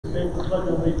take the pledge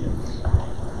of allegiance.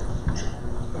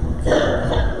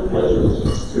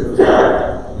 Allegiance to the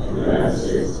flag of the United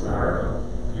States of America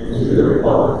and to the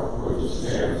republic which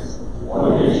stands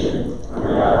one nation under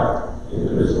God,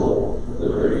 indivisible, with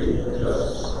liberty and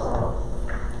justice for all.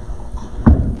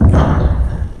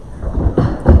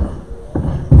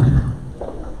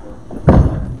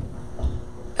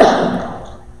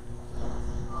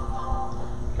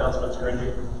 Councilman Scringy.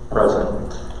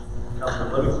 Present.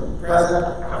 Councilman Livingston. Present.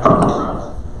 Councilman Ross.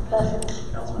 Present.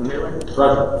 Councilman Taylor. Present.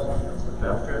 Councilman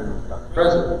Patrick.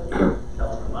 Present.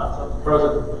 Councilman Matzo.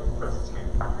 Present. President Scan.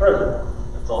 Present.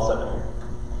 That's all 7 here.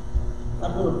 On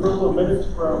to the approval of minutes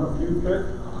from June 5th.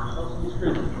 Councilman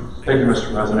Scringy. Thank you, Mr.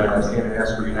 President. I stand and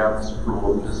ask for unanimous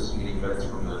approval of business meeting minutes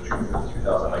from the June 5th,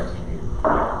 2019 meeting.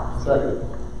 Second.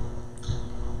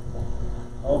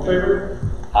 All in favor?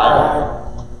 Aye.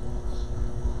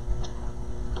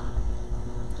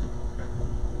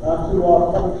 On to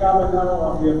public comment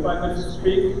now. We have 5 minutes to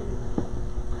speak.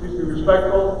 Please be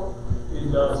respectful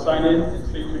and sign in and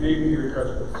state your name and your address,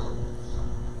 please.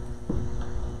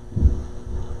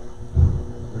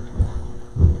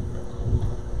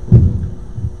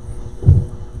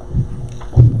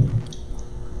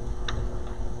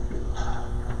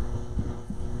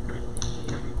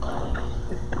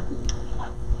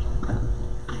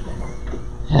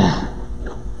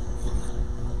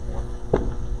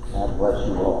 God bless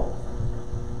you all.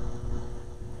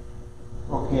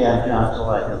 Okay, I'm John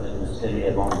Selleck. I live in the city.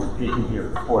 I've only been speaking here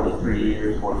for 43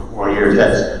 years, 44 years.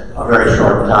 That's a very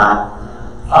short time.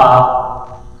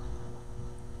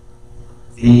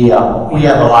 We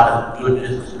have a lot of good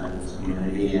businessmen in this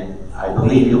community, and I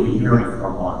believe you'll be hearing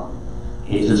from one.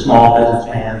 He's a small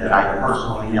businessman that I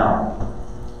personally know.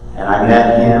 And I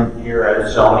met him here at a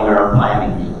zoning or a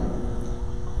planning meeting.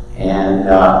 And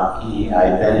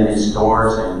I've been in his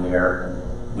stores, and they're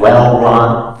well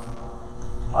run.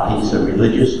 He's a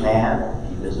religious man.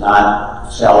 He does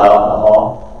not sell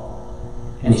alcohol.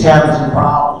 And he's having some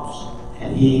problems.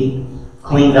 And he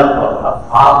cleaned up a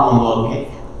problem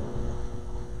location.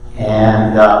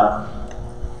 And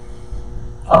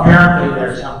apparently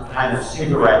there's some kind of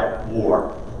cigarette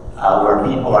war where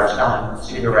people are selling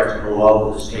cigarettes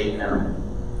below the state minimum.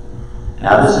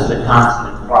 Now this is a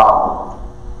constant problem.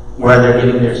 Where they're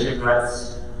getting their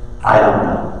cigarettes, I don't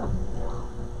know.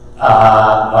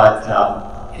 But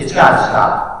it's got to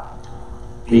stop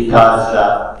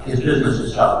because his business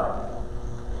is suffering.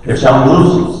 They're selling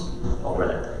loosies over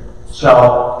there.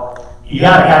 So you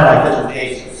got a guy like this with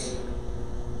cases,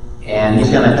 and he's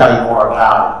going to tell you more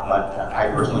about it. But I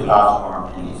personally vouch for him,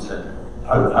 and he's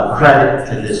a credit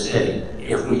to this city.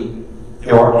 If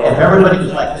everybody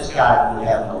was like this guy, we'd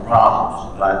have no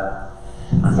problems. But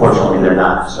unfortunately, they're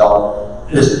not. So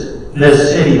this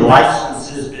city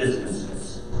licenses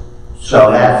businesses.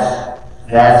 So that's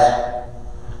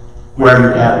where you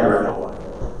have your authority.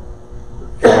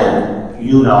 And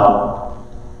you know,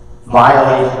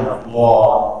 violation of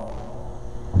law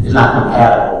is not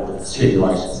compatible with the city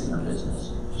licensing a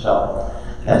business. So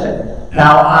that's it.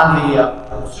 Now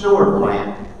on the sewer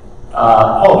plant.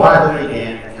 Oh, by the way,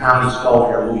 Dan, the county stole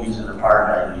your movies in the park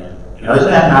idea. You know, isn't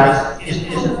that nice?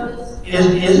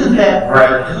 Isn't that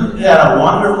great? Isn't that a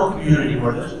wonderful community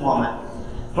where this woman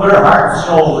put her heart and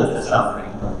soul into something,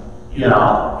 you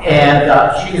know, and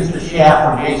she gets the shaft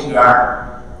from Jason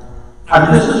Gardner. I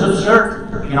mean, this is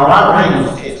absurd. You know, Ronald Reagan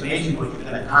used to say it's amazing what you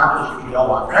can accomplish if you don't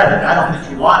want credit. I don't think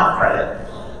she wanted credit,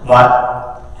 but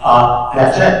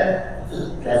that's it.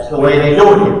 That's the way they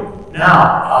do it here.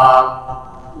 Now,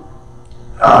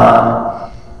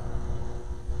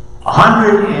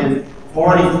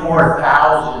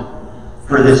 144,000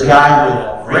 for this guy with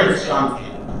a great suntan.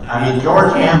 I mean,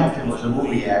 George Hamilton was a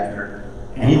movie actor,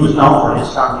 and he was known for his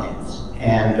suntans.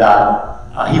 And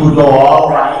he would go all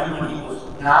around, even when he was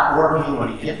not working, when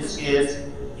he hit the skids.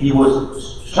 He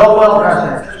was so well dressed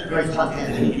and such a great suntan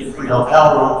that he could free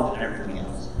hotel rooms and everything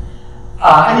else.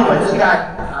 Anyway, this guy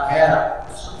had a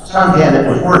suntan that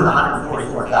was worth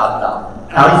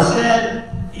 $144,000. Now, he said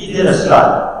he did a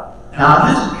study. Now,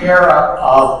 in this era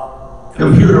of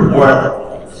computer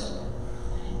boilerplates,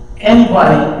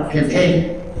 anybody can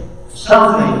take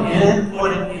something and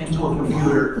put it into a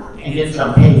computer and get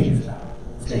some pages out.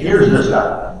 So here's the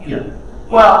study. You know.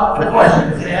 Well, the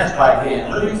question is asked by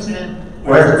Dan Livingston,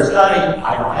 where's the study?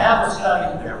 I don't have the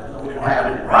study. We don't have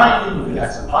it in writing. We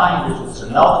got some binders with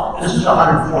some notes. This is a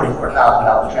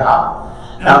 $144,000 job.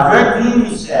 Now, Greg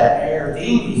Deanby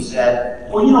said,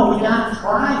 well, you know, we got to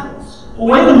try this. Well,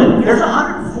 wait a minute. There's a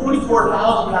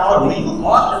 $144,000 legal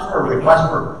cost just for a request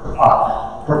for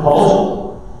proposal.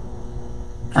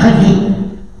 I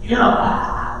mean, you know,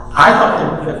 I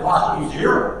thought the cost would be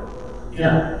zero.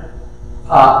 Yeah.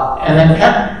 And then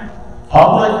kept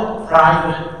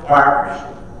public-private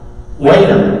partnership. Wait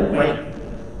a minute.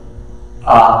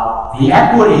 The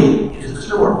equity is the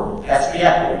sewer. That's the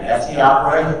equity. That's the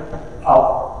operation.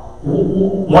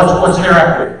 What's their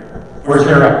equity? Where's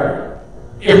their equity?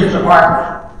 If it's a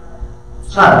partnership.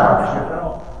 It's not a partnership at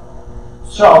all.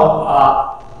 So,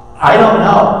 I don't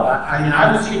know. I mean,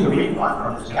 I would see the refund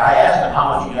from this guy. I asked him how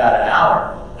much he got an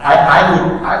hour.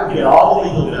 I would get all the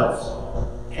legal bills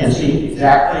and see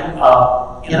exactly,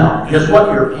 just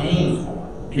what you're paying for.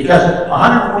 Because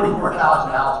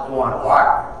 $144,000 go on a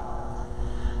water.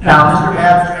 Now, Mr.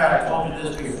 Papstrat, I told you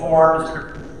this before,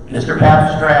 Mr.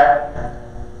 Papstrat,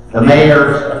 the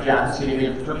mayors of Johnson City,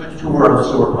 they took a tour of the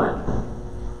sewer plant.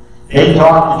 They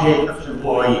talked to Jacobs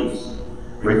employees.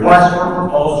 Request for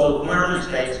proposal clearly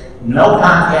states no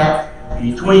contact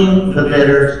between the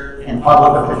bidders and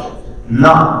public officials.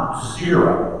 None.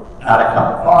 Zero. Not a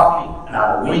cup of coffee,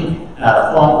 not a wink, not a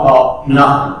phone call,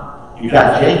 nothing. You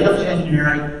got Jacobs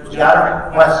Engineering, who's got a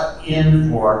request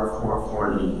in for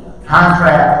the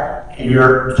contract, and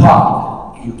you're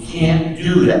talking to them. You can't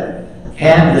do that.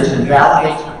 And this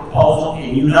invalidates the proposal,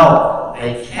 and you know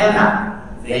they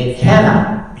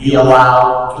cannot be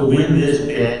allowed to win this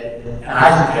bid. And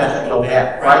I suggest you go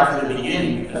back right to the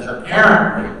beginning, because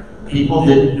apparently people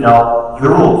didn't know the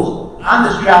rules. On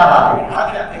this job out here,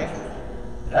 I got pictures.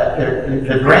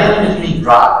 The granite is being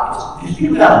dropped.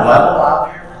 You've got a level out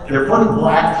there. They're putting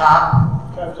blacktop.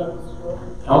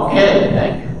 Okay,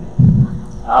 thank you.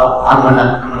 I'm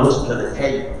gonna listen to the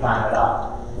tape and find it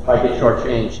out. If I get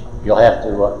shortchanged, you'll have to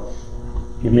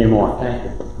give me more. Thank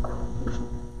you.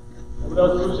 Anyone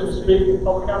else wishing to speak in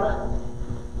public comment?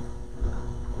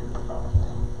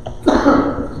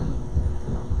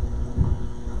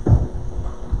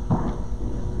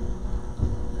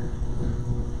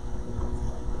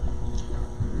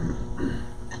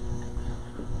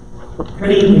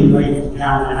 Good evening, ladies and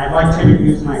gentlemen. I'd like to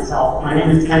introduce myself. My name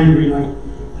is Kenny Greenlee,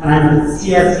 and I'm the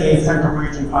CSEA Central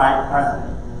Region 5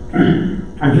 President.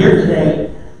 I'm here today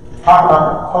to talk about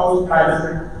the proposed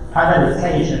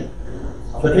privatization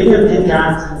of the Binghamton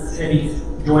Johnson City's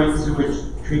joint sewage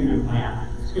treatment plant.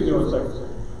 Excuse me 1 second, sir.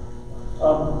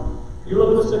 You live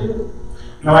in the city?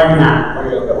 No, I do not.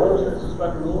 Okay, what is to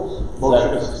suspend the rules?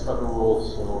 Motion to suspend the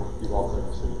rules, so you all take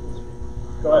the city.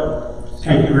 Go ahead.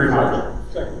 Thank you very much.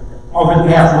 Second. Over the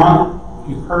past month,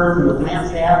 you've heard from the plant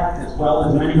staff as well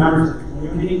as many members of the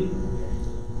community,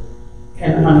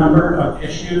 and a number of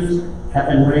issues have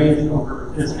been raised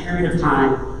over this period of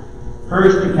time.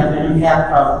 First, we have the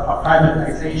impact of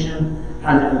privatization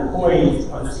on the employees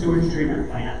of the sewage treatment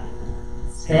plant.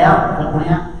 Staff of the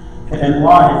plant have been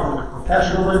lauded for their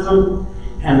professionalism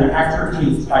and their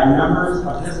expertise by members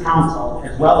of this council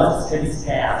as well as the city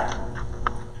staff.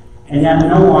 And yet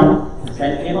no one has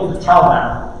been able to tell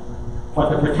them what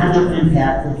the potential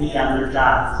impact would be on their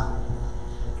jobs.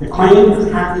 The claim is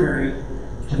contrary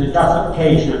to the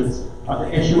justifications of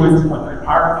the issuance of the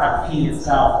RFP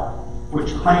itself,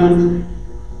 which claims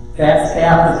that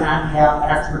staff does not have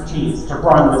expertise to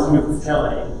run this new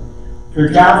facility. Their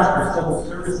jobs are civil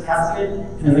service tested,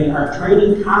 and they are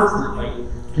training constantly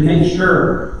to make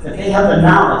sure that they have the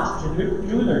knowledge to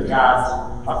do their jobs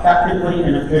effectively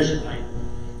and efficiently.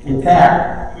 In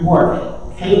fact, you are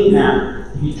paying them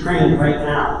to be trained right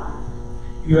now.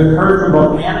 You have heard from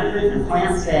both management and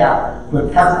plant staff who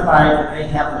have testified that they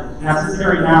have the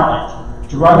necessary knowledge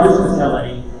to run this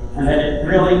facility, and that it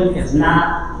really is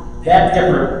not that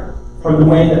different from the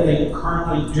way that they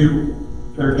currently do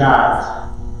their jobs.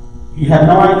 You have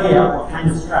no idea what kind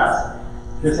of stress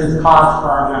this has caused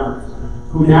for our members,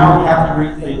 who now have to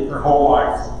rethink their whole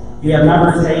lives. We have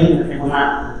members saying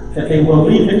that they will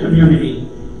leave the community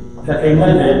that they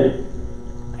live in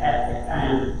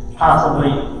and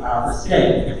possibly the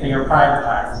state if they are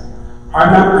privatized. Our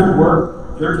members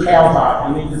work their tails off,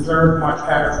 and they deserve much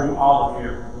better from all of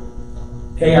you.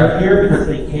 They are here because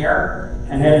they care,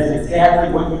 and that is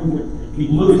exactly what you would be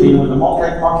losing with a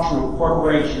multifunctional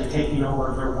corporation taking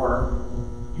over their work.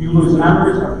 You lose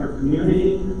members of your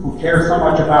community who care so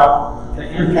much about the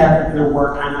impact of their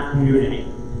work on the community.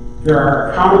 There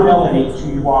are accountability to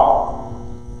you all.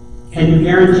 Can you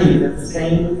guarantee that the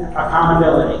same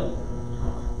accountability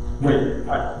with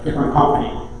a different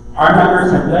company? Our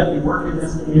members have lived and worked in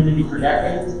this community for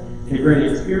decades. They bring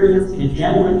experience and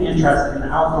genuine interest in the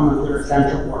outcome of their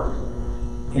essential work.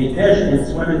 They fish and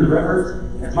swim in the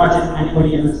rivers as much as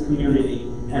anybody in this community,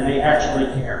 and they actually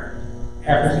care.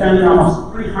 After spending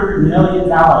almost $300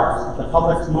 million of the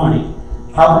public's money,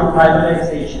 how could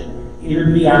privatization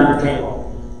even be on the table?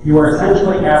 You are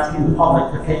essentially asking the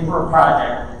public to pay for a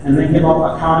project and then give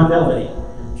up accountability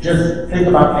Just think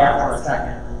about that for a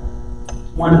second.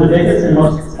 One of the biggest and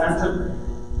most expensive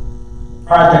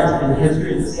projects in the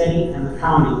history of the city and the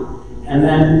county, and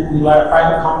then we let a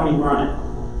private company run it.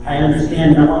 I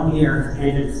understand no one here has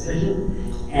made a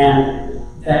decision, and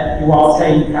that you all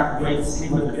say you have to wait to see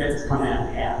what the bids come in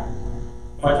at.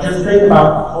 But just think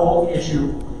about the whole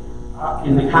issue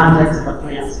in the context of the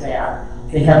plant staff.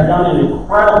 They have done an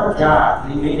incredible job.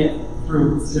 They made it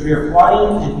through severe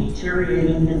flooding and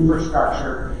deteriorating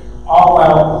infrastructure, all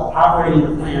while operating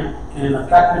the plant in as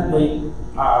effectively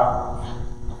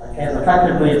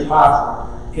as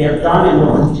possible. They have done and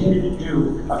will continue to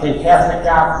do a fantastic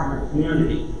job for your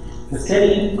community. The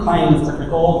city claims that the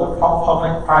goal of the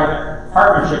public-private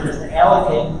partnership is to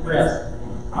allocate risk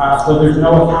so there's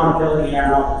no accountability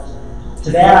on others.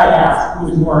 To that I ask, who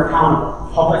is more accountable?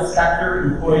 Public sector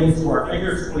employees who are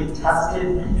vigorously tested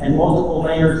and multiple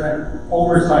layers of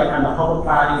oversight on the public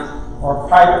bodies, or a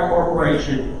private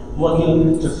corporation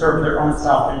looking to serve their own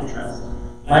self-interest?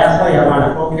 Lastly, I want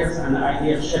to focus on the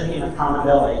idea of shifting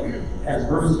accountability. As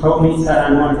Bruce told me, said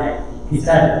on Monday, he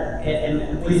said in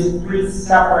at least 3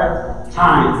 separate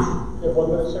times.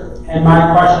 And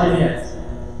my question is,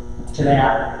 to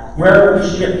that, where are we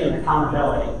shifting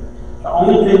accountability? The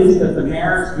only things that the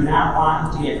mayors do not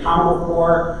want to be accountable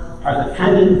for are the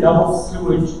pending double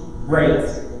sewage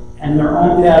rates and their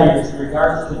own failures in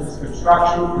regards to this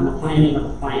construction and the planning of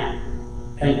the plant.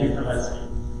 Thank you for listening.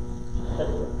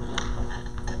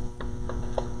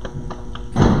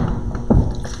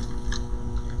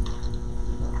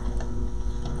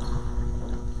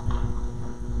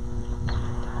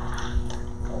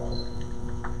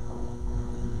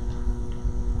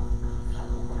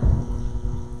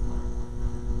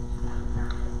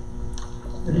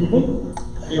 Good evening.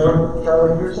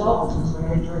 Charlie Pearsall, Assistant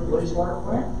Manager of the Wastewater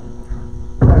Plant.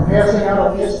 I'm passing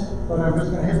out a list, but I'm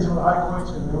just going to hit some of the high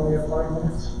points because we only have 5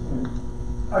 minutes. And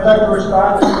I'd like to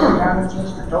respond to some of the comments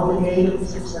Mr. Toby made at the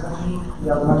 6/17,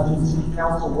 2019 City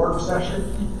Council work session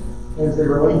as they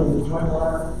relate to the joint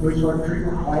wastewater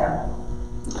treatment plant.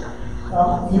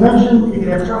 You mentioned you could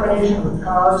have termination with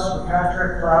cause for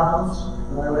contract problems,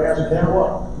 and I would ask then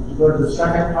what? Would you go to the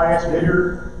second highest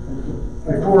bidder,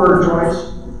 a poorer choice,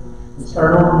 and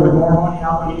start over with more money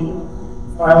obligated,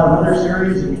 file another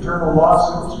series of eternal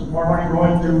lawsuits with more money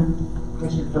going to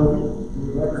Mr. Toby,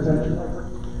 who represents you?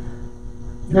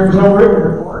 There was no written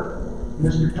report.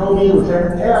 Mr. Toby was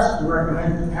tasked to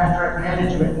recommend contract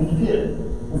management, and he did.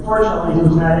 Unfortunately, he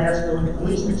was not asked to look at the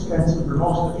least expensive or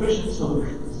most efficient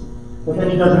solutions, but then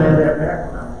he doesn't have that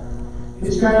background.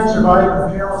 His kind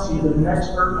survived the fallacy that an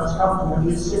expert must come from at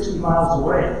least 60 miles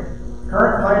away.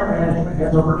 Current plant management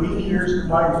has over 80 years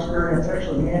combined experience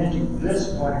actually managing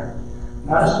this plant,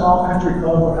 not a small country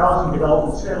club or housing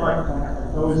development satellite plant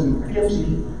like those in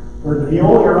Poughkeepsie or the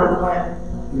Veolia run plant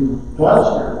in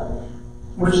Gloucester,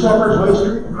 which suffers waste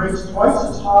treatment rates twice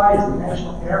as high as the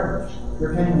national average.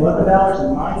 They're paying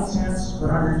 $11.09 per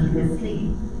 100 cubic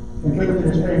feet, and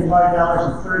Binghamton is paying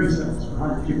 $5.30 per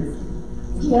 100 cubic feet.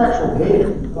 This is actual data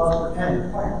from the Gloucester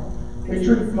County plant. They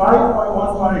treat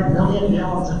 5.15 million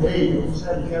gallons a day, and he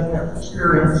said he had that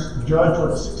experience to judge what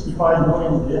a 65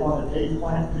 million gallon a day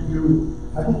plant could do.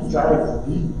 I think he's out of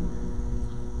the deep.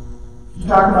 He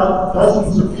talked about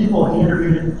dozens of people he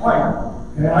interviewed at the plant,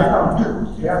 and I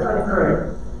found 2, Catherine and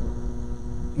Craig.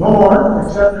 No more,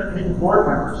 except that being board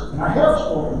members. And I have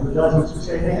spoken to dozens who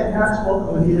say they had not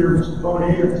spoken with either Mr.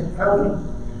 Bonet or Mr. Cody.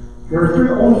 There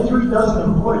were only 3 dozen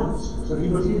employees, so he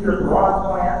was either at the wrong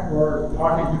plant or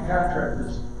talking to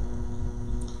contractors.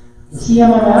 The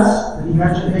CMMS that he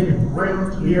mentioned they could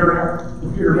bring to the area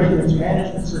computer maintenance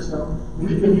management system,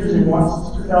 we've been using one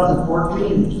since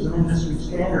 2014, which is an industry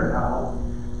standard now.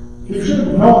 He should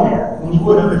have known that, and he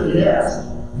would have if he'd asked,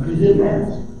 but he didn't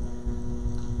ask.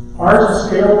 Ours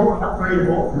is scalable and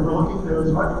upgradable, and we're looking to a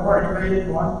much more integrated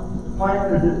one. The plant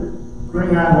could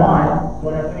bring online,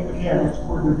 but I think again, it's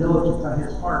poor due diligence on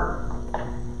his part.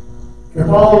 If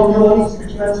all utilities and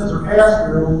expenses are passed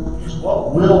through, just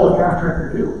what will a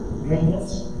contractor do?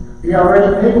 Maintenance. We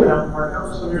already pay without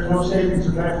markup, so there's no savings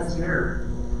or benefits there.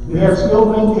 We have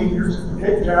skilled maintainers who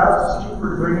pick jobs. It's cheaper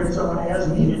to bring in someone as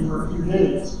needed for a few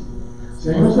days.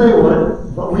 Same as they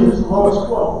would, but we use the lowest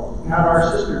quote, not our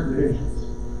sister divisions.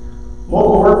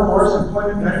 Local workforce,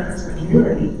 employment benefits the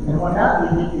community, and when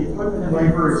not, we need the equipment and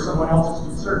labor if someone else is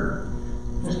concerned.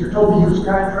 Mr. Toby used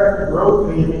contracted road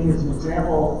paving as an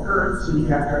example of current city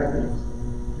contracting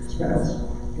expense.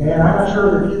 And I'm not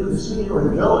sure that either the city or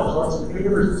the village lets the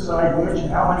pavers decide which and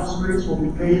how many streets will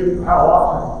be paved and how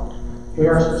often. They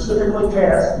are specifically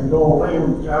tasked and go away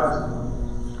when the job is done.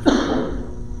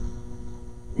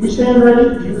 We stand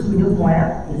ready to use the new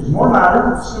plant. It is more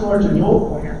modern, similar to the old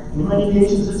plant. In many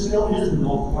cases, it still is the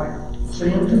old plant.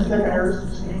 Same 2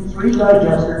 thickeners, same 3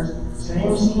 digesters,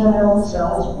 same CNL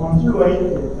cells 1 through 8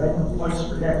 that have been in place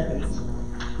for decades.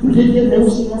 We did get new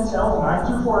CN cells 9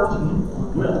 through 14,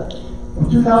 we will. In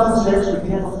 2006, we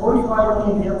can handle 45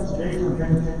 million gallons a day from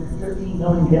Binghamton and 15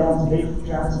 million gallons a day from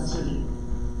Johnson City.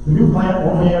 The new plant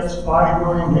only adds 5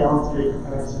 million gallons a day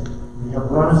capacity. We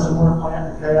have run a similar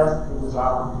plant in the past, it was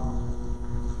operating.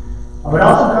 I would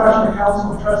also caution the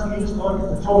council and trustees to look at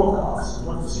the total costs,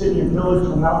 what the city and village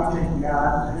will now be taking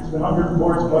on, and it's been under the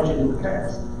board's budget in the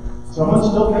past. Someone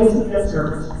still pays the debt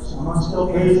service, someone still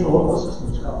pays the local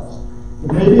assistance costs.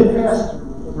 It may be a pass-through,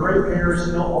 but the ratepayer is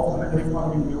still ultimately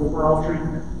funding the overall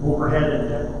treatment, overhead, and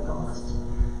dental costs.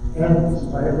 And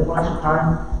since I have a bunch of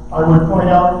time, I would point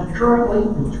out that currently,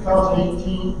 in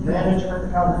 2018, management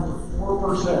accounted for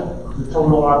 4% of the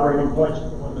total operating budget.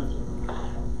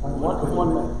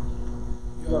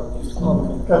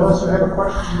 Unless you have a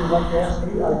question you would like to ask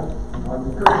me, I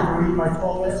encourage you to read my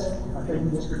full list. I think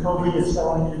Mr. Toby is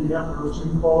selling it in the Emperor's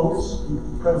New Clothes. He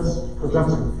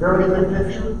presents a very good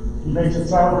picture. He makes it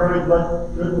sound very good,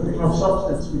 but there's no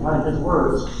substance behind his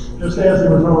words. Just as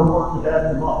there was no report to back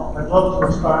him up. I'd love to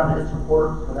respond to his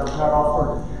report, but I was not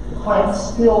offered. The client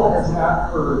still has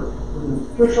not heard an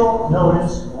official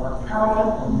notice or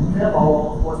comment or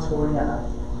memo of what's going on.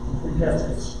 I think that's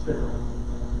despicable.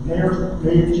 Mayor's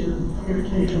major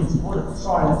communications and political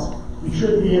science, he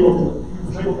should be able to, he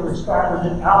was able to respond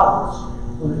within hours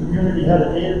when the community had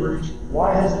a data breach.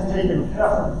 Why has it taken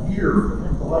half a year for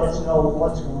him to let us know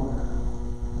what's going on?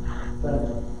 Thank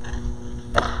you.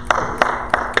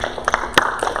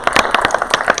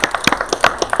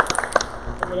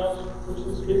 Anyone else wish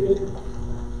to speak in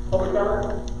public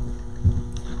comment?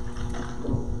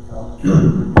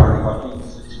 Martin Hutchins,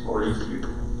 640 Street.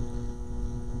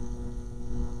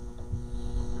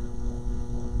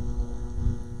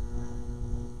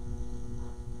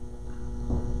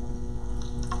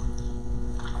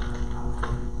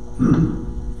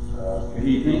 Good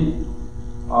evening.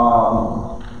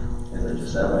 As I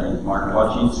just said, my name is Martin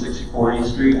Hutchins, 6040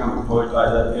 Street. I'm employed by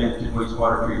the Binghamton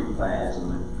Wastewater Treatment Plant as a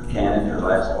mechanic for the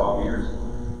last 12 years.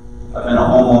 I've been a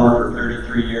homeowner for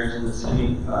 33 years in the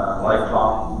city,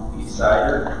 lifelong East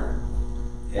Sider,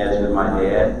 as with my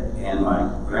dad and my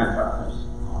grandfathers.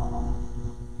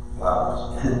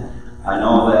 I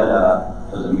know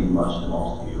that doesn't mean much to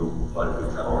most of you, but it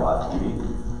would tell a lot to me.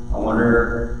 I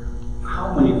wonder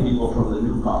how many people from the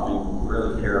new company will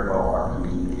really care about our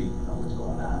community and what's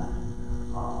going on.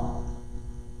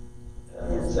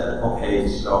 And said, okay,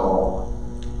 so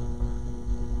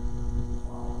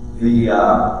the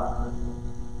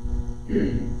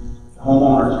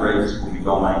homeowners rates will be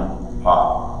going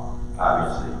up,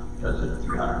 obviously, because of the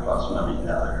 $300+ million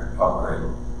upgrade.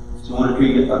 So would it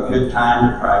be a good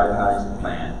time to privatize the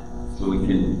plant so we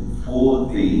can fool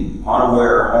the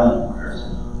unaware homeowners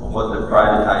of what the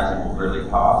privatizing will really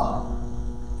cost?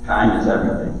 Time is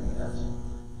everything.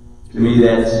 To me,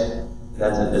 that's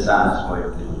a dishonest way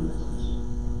of doing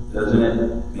business. Doesn't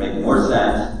it make more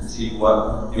sense to see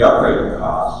what the upgrade would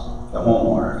cost the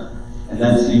homeowners, and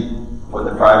then see what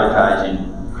the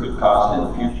privatizing could cost in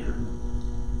the future?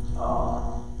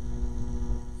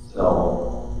 So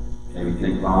maybe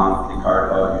think long, think hard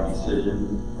about your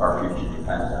decision. Our future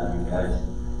depends on you guys,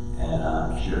 and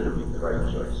I'm sure to make the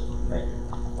right choice. Thank you.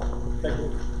 Thank you.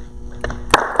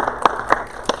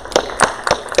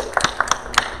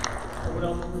 Anyone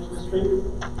else wish to speak?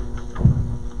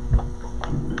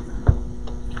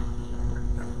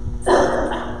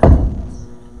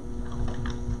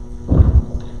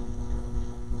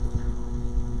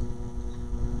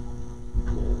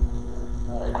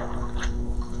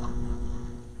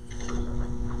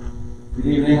 Good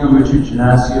evening, I'm Richard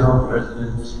Giannasio,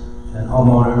 resident and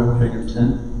homeowner of Binghamton,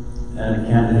 and a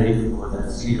candidate for that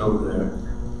seat over there.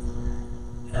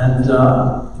 And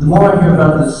the more I hear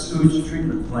about the sewage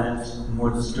treatment plant, the more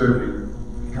disturbing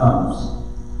it becomes.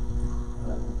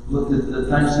 Looked at the,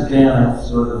 thanks to Dan, I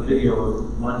saw the video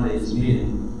of Monday's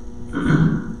meeting.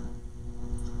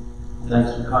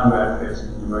 Thanks to Conrad for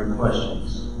asking the right questions.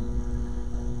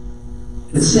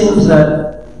 It seems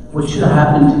that what should have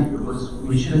happened here was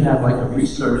we should have had like a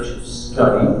research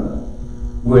study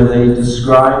where they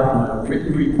describe in a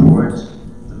written report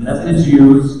the methods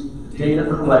used, the data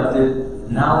collected,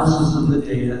 analysis of the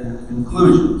data, and the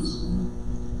conclusions.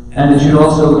 And it should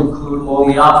also include all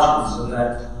the options so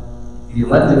that the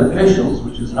elected officials,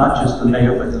 which is not just the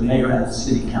mayor, but the mayor and the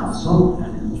city council,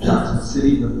 and in Johnson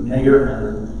City, the mayor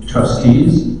and the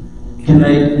trustees, can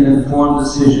make an informed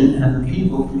decision, and the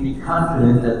people can be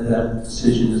confident that that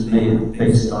decision is made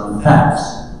based on facts.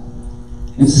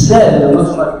 Instead, it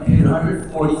looks like we paid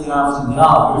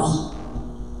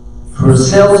 $140,000 for a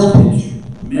sales pitch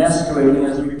masquerading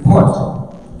as a report,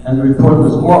 and the report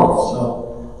was oral,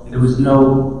 so there was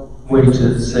no way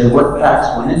to say what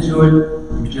facts went into it.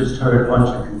 We just heard a bunch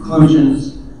of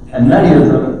conclusions, and many of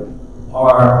them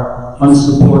are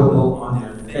unsupportable on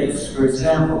their face. For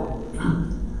example,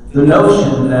 the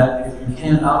notion that if you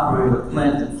can't operate a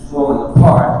plant that's falling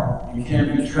apart, you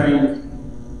can't be trained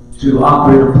to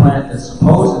operate a plant that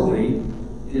supposedly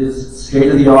is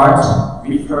state-of-the-art,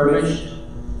 refurbished,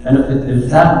 and if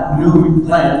that new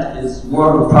plant is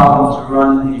more of a problem to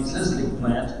run than the existing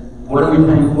plant, what are we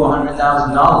paying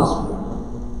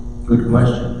 $400,000 for? Good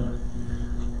question.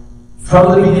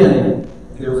 From the beginning,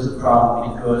 there was a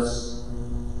problem because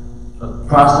a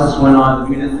process went on that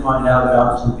we didn't find out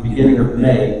about until the beginning of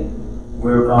May,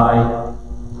 whereby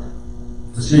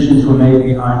decisions were made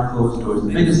behind closed doors.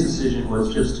 The biggest decision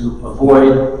was just to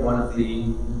avoid one of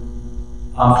the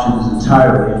options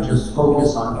entirely and just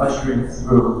focus on ushering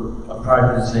through a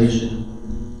privatization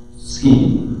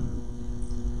scheme.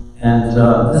 And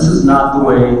this is not the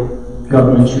way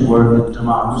government should work in a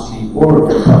democracy or a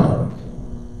republic.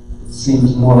 It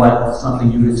seems more like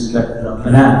something you'd expect in a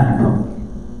banana republic.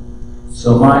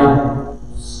 So my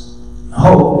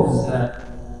hope is that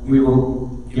we will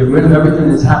get rid of everything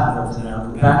that's happened up to now,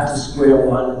 go back to square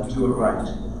one and do it right.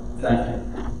 Thank you.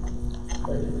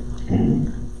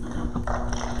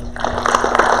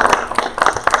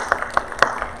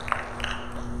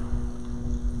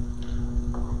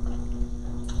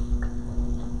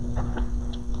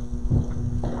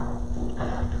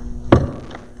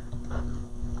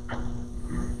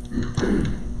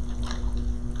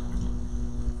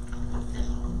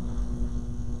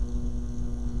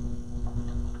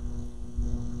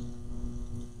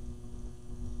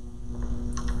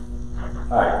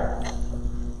 Hi,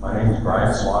 my name is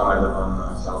Brian Swan. I live on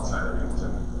the south side of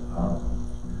Binghamton,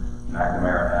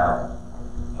 McNamara Ave.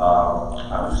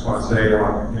 I just want to say I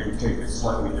want to maybe take a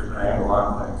slightly different angle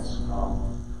on things.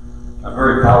 I'm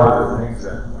very proud of the things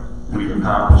that we've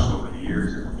accomplished over the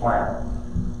years in the plant.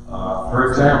 For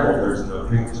example, there's the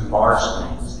Binghamton marsh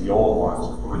lanes, the old ones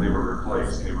before they were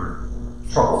replaced. They were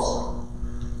troublesome.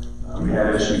 We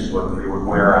had issues with them. They would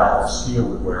wear out, steel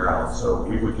would wear out, so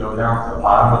we would go down to the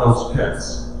bottom of those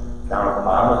pits, down at the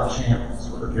bottom of the channels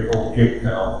with a big old gate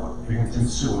valve with Binghamton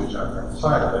sewage on the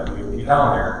side of it. We would be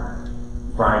down there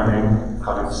grinding,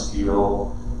 cutting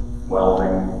steel,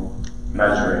 welding,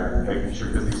 measuring, making sure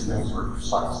that these things were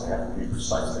precise. They had to be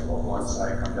precise. They go on one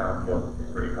side, come down the other,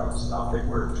 break up stuff. They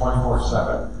worked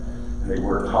 24/7, and they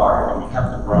worked hard, and we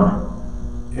kept it running.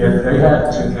 If they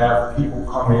had to have people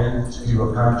come in to do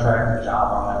a contractor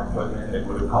job on that equipment, it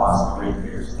would have cost the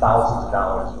ratepayers thousands of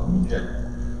dollars, but we did.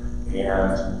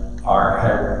 And our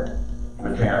head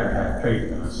mechanic had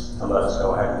faith in us to let us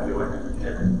go ahead and do it, and we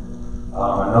did.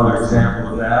 Another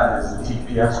example of that is the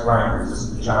TPS grinders. This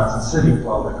is the Johnson City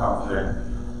flow that comes in.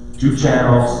 2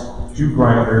 channels, 2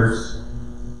 grinders,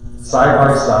 side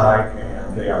by side,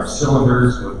 and they are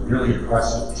cylinders with really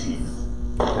aggressive teeth.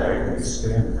 Okay, they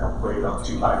spin and help break up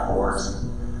 2x4s and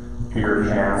beer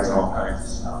cans and all kinds of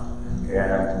stuff.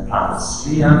 And on the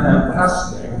CMMS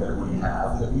thing that we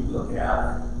have, that we look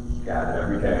at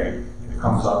every day, it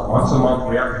comes up once a month.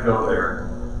 We have to go there.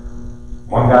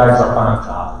 1 guy's up on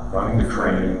top, running the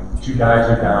crane. 2 guys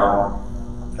are down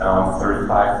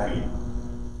 35 feet.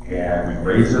 And we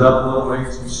raise it up a little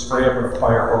ways, we spray it with a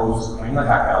fire hose, clean the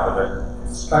heck out of it,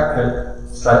 inspect it,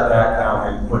 set it back down,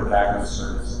 and put it back in the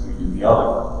service. The other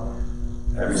one.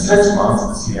 Every 6 months,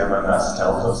 the CMMS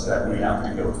tells us that we have to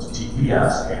go to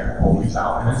TPS and pull these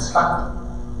out and inspect them.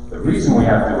 The reason we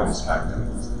have to inspect them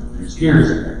is that there's gears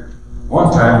in there.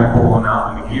 One time we pulled one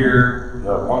out and the gear,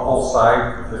 the one whole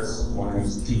side of this, one of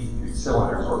these teeth, these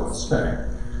cylinders wasn't spinning.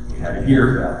 We had a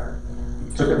gear failure.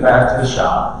 We took it back to the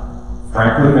shop.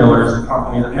 Franklin Miller is the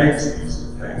company that makes these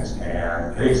things,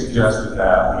 and they suggested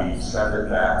that we send it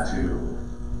back to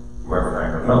wherever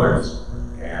Franklin Miller is.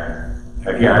 And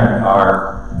again,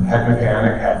 our head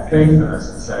mechanic had faith in us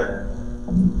and said,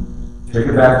 take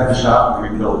it back to the shop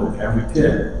and rebuild it. And we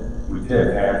did. We did.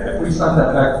 And if we sent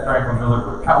that back to Franklin Miller, it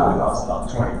would probably cost about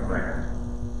 20 grand.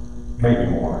 Maybe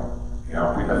more. You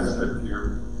know, because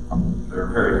they're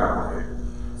very complicated.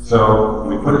 So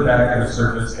we put it back into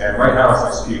service, and right now as I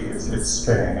speak, it's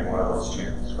spinning in one of those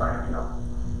channels, right? You know,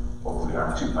 hopefully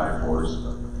not 2x4s.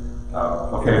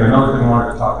 Okay, and another thing I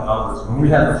wanted to talk about was when we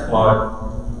had the flood,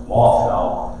 wall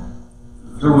fell,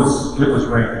 it was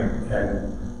raining,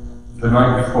 and the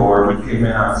night before, we came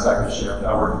in on second shift,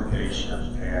 I worked the day shift,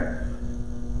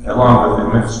 and along with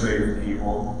administrative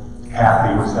people,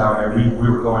 Kathy was down there. We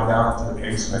were going down to the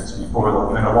basements before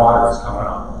when the water was coming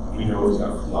up. We knew it was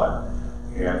going to flood.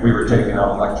 And we were taking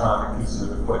out electronic pieces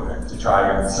of equipment to try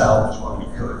and salvage what we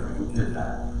could, and we did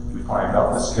that. We climbed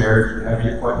up the stairs with heavy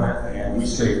equipment, and we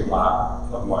saved a lot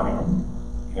of money.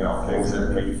 You know, things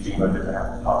that maybe FEMA didn't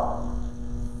have to talk.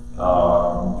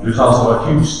 There's also a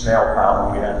huge snail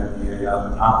problem we had in the VA.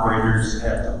 The operators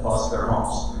had to bust their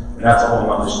humps. And that's a whole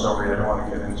other story I don't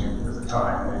want to get into because of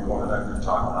time. Maybe one of them can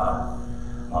talk about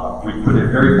it. We put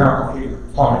in very complicated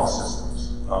plumbing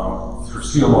systems for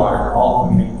seal water for all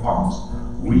the main pumps.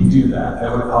 We do that.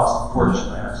 That would cost a fortune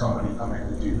to have somebody come in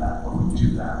and do that, but we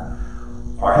do that.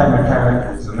 Our head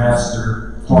mechanic is a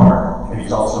master plumber, and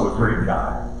he's also a great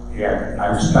guy. And I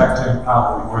respect him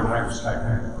probably more than I respect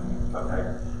him. Okay.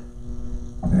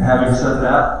 And having said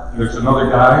that, there's another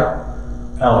guy,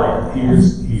 Elliot.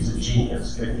 He's a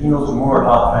genius, and he knows more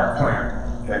about that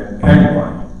plant than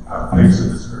anybody on the face of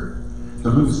this earth. To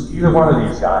lose either one of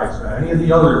these guys, or any of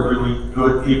the other really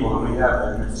good people that we have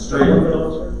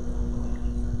administratively,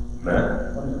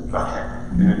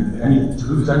 and to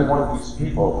lose any one of these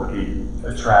people would be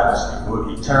a travesty. It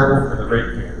would be terrible for the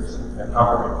ratepayers and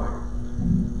our ratepayers.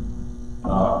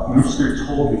 Mr.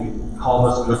 Tolby called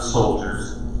us good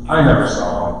soldiers. I never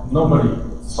saw him. Nobody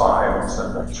saw him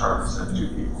except like Charlie said 2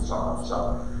 people saw him.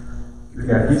 So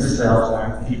again, he's a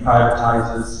salesman. He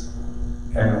privatizes,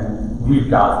 and we've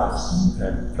got this.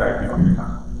 And thank you for your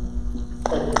time.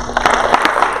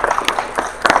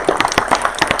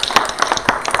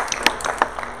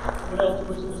 Anyone else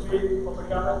who wishes to speak? Public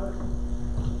comment?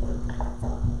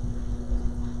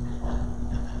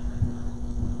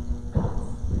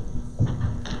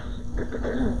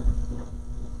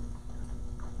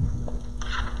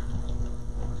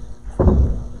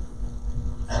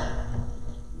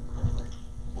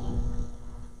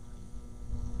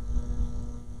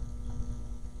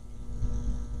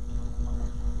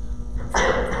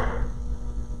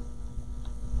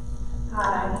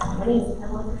 My name is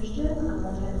Emily Christian. I'm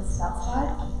resident of the South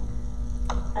Side.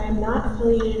 I am not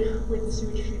affiliated with the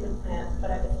sewage treatment plant, but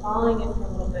I've been following it for a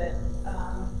little bit.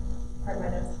 Pardon my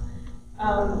notes.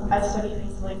 I've studied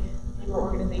things like labor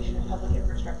organization and public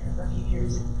infrastructure for a few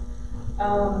years.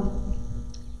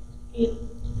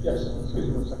 Yes, excuse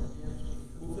me 1 second.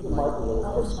 Move the mic a little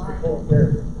Oh, closer. sorry. Oh,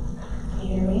 there. Can you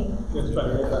hear me? That's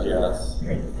better. Yes.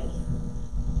 Great, thank you.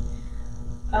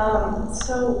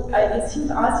 It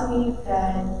seems odd to me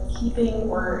that keeping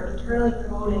or internally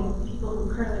promoting people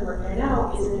who currently work there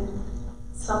now isn't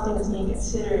something that's being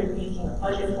considered making a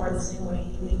budget for the same way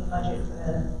you make a budget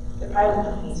for the private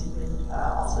companies who would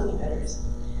also be betters.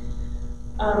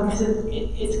 Because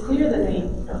it's clear that they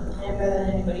know the plant better than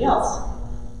anybody else.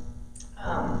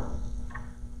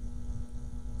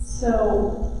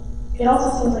 It also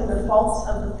seems like the faults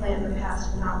of the plant in the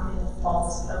past have not been the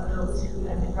faults of those who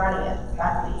have been running it. In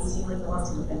fact, they seem like the ones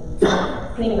who've been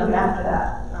cleaning up after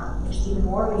that, which is even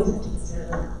more reason to consider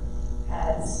them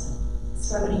as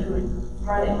somebody who would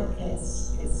run it in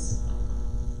its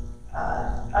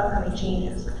upcoming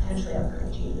changes, or potentially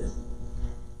upcoming changes.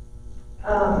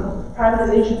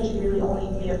 Privatization should really only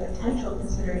be a potential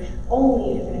consideration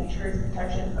only if it ensures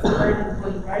protection of current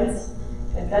employee rights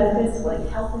and benefits like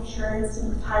health insurance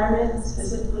and retirement,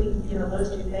 specifically, those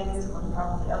 2 things, among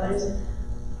probably others.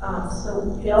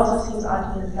 So it also seems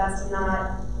odd to me that that's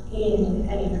not in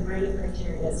any of the grading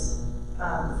criteria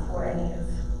for any of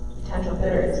potential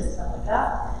bidders and stuff like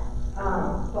that.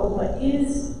 But what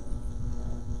is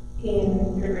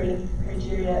in your grading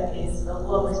criteria is the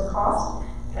lowest cost.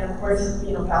 And of course,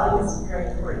 value is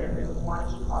very important, and we want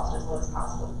to keep costs as low as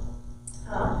possible.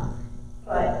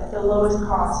 But the lowest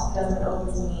cost doesn't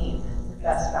always mean the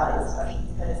best value, especially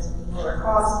because with lower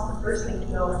costs, the first thing to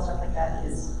go and stuff like that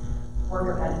is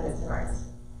worker benefits and rights.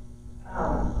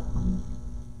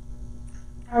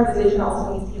 Privatization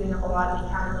also means giving up a lot of the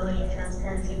accountability and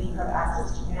transparency that you have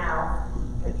access to now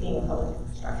with being a public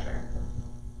infrastructure.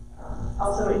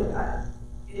 Also,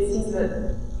 it seems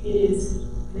that it is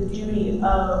the duty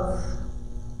of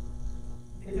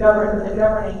the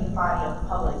governing body of the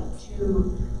public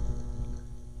to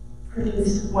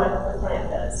produce what the plant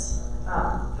does.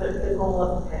 The goal of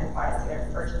the plant, why it's there in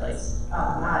the first place,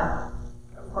 not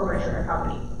a corporation or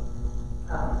company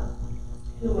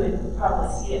who would probably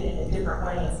see it in a different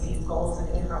way and see its goals in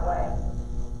a different way.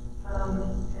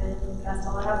 And that's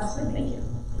all I have to say. Thank you.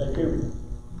 Thank you.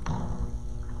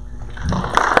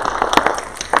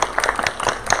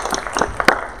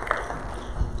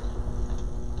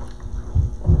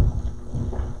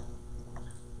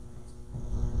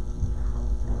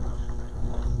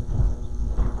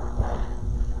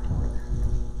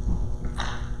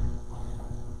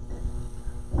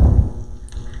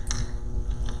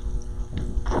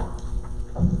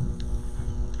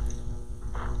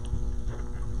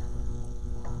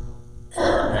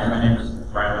 Hi, my name is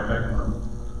Brian Beckman.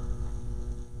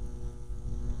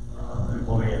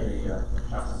 Employee at the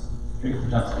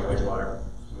Binghamton wastewater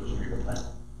sewage treatment plant.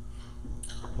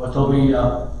 What Toby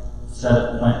said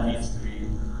at the plant needs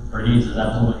is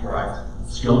absolutely correct.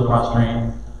 Skilled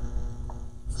cross-trained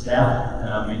staff and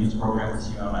a maintenance program with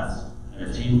CMS and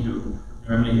a team to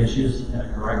remedy issues in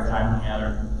a correct, timely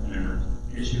manner when an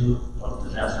issue of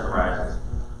disaster arises.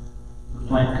 The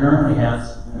plant currently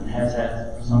has and has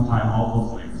had for some time all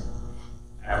those things.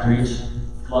 After each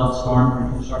flood, storm,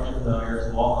 and construction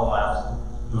failures all collapsed,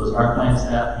 it was our plant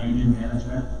staff, union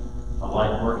management,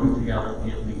 alike working together to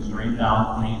get things drained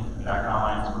down, cleaned, and back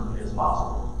online as quickly as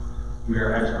possible. We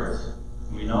are experts.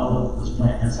 We know this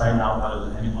plant inside and out better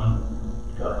than anyone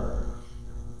could.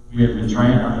 We have been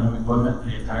trained on the new equipment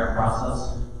the entire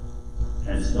process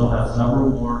and still have several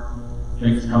more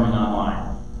things coming online.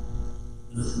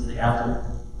 This is after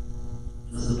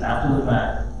the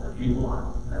fact that people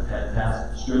have had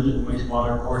passed stringent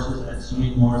wastewater courses at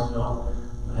SUNY Morrisville,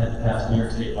 have had to pass New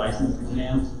York State license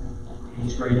exams for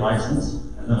each grade license,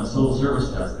 and then a civil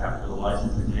service test after the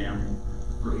license exam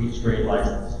for each grade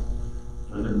license.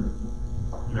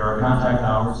 There are contact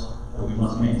hours that we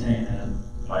must maintain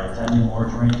by attending more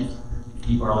trainings to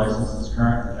keep our licenses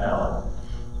current and valid.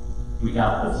 We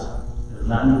got this. It is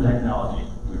not new technology.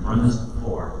 We've run this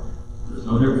before. There's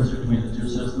no difference between the two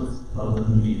systems other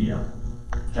than the media.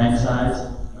 Tank size,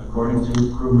 according to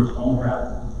Kruger's own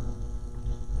rep,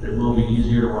 it will be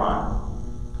easier to run.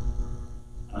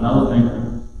 Another thing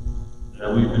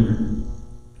that we've been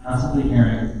constantly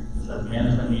hearing is that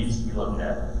management needs to be looked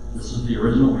at. This is the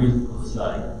original reason for the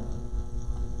study.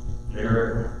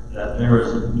 There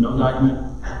is no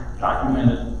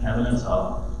documented evidence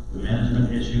of the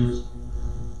management issues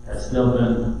has still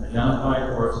been identified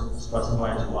or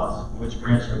specified to us. Which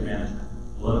branch of management?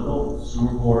 Political,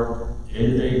 sewer board,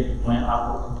 day-to-day plant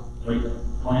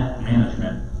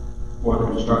management, or the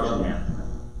construction management.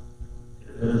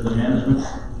 If it is the management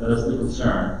that is the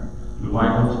concern, then why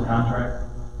go to contract,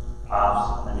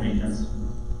 ops, and maintenance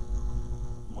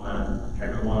when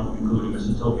everyone, including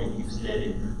Mr. Toby, keeps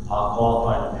stating how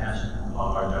qualified and passionate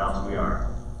about our jobs we are.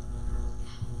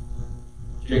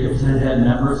 Jacobs had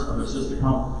members of their sister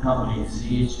company,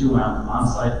 CH2M, on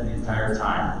site the entire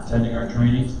time, attending our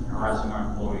trainings and harassing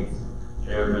our employees.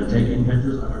 They have been taking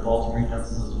pictures under false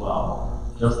pretenses as well.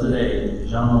 Just today, the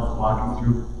gentleman was walking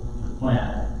through the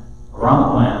plant, around the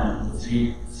plant, with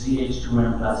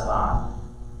CH2M vest on.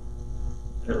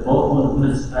 If both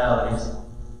municipalities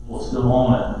will still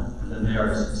own it, and then they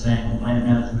are saying plant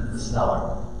management is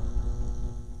stellar,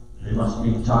 they must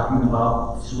be talking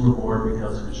about the sewer board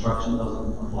because construction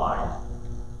doesn't apply.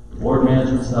 The board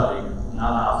management study,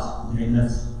 not ops,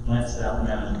 maintenance, plant staff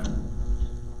management.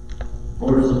 The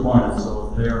board is appointed,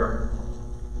 so if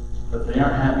they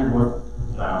aren't happy with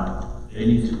them, they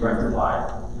need to rectify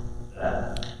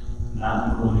that, not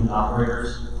including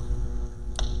operators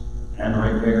and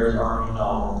ratepayers already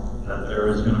know that there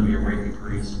is going to be a rate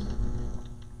increase.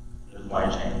 Then why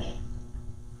change?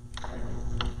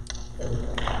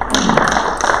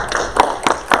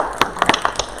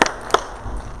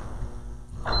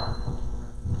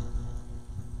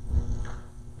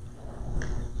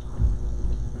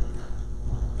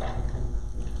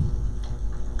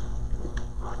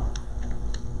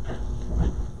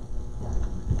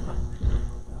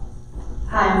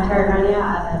 Hi, I'm Terry. I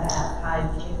live at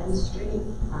 5 Chapin Street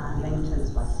on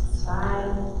Binghamton's west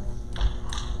side.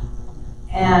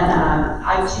 And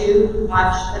I too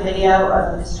watched the video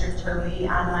of Mr. Toby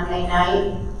on Monday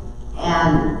night.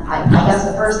 And I guess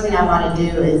the first thing I want to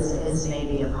do is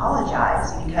maybe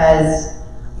apologize, because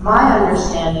my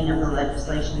understanding of the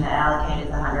legislation that allocated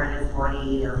the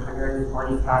 $140,000 or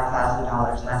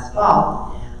 $145,000 last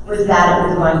fall was that it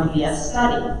was going to be a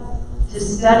study to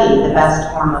study the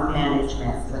best form of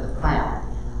management for the plant.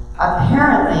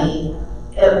 Apparently,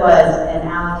 it was an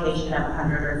allocation of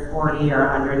 $140,000 or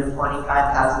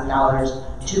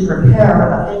 $145,000 to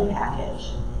prepare a bid package.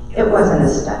 It wasn't a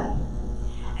study.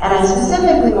 And I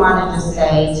specifically wanted to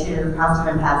say to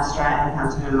Councilman Papstra and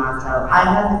Councilman Monto, I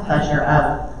had the pleasure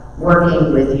of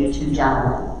working with you two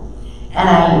gentlemen. And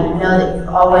I know that you've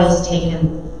always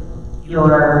taken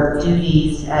your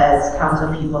duties as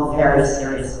council people very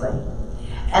seriously.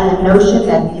 And the notion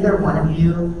that either one of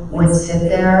you would sit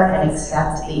there and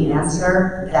accept the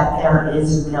answer that there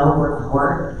is no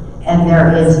report and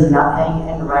there is nothing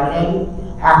in writing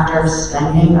after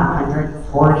spending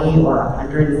 $140,000 or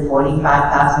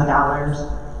 $145,000,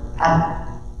 I'm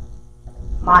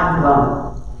mind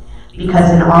blown.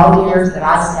 Because in all the years that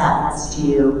I sat next to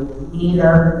you,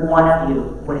 neither one of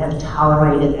you would have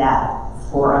tolerated that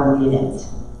for a minute.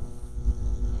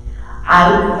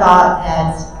 I thought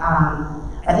that,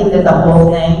 I think that the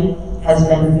whole thing has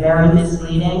been very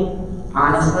misleading.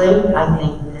 Honestly, I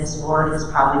think this board has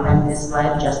probably been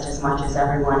misled just as much as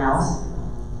everyone else.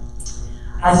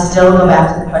 I still go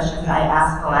back to the questions I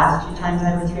asked the last 2 times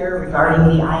I was here regarding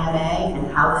the IMA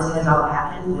and how this has all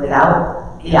happened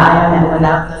without the IMA,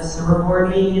 without the sewer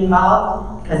board being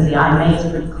involved, because the IMA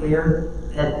is pretty clear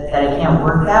that it can't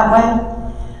work that way.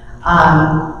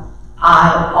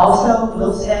 I also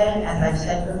will say, as I've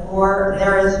said before,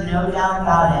 there is no doubt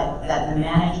about it that the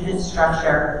management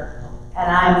structure,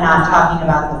 and I'm not talking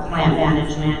about the plant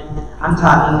management, I'm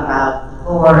talking about the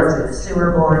boards and the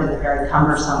sewer board and the very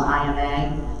cumbersome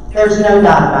IMA. There's no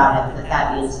doubt about it that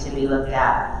that needs to be looked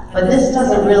at. But this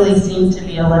doesn't really seem to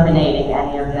be eliminating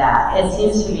any of that. It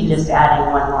seems to be just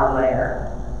adding one more layer.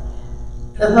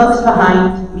 The folks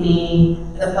behind me,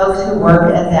 the folks who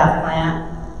work at that plant,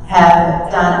 have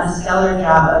done a stellar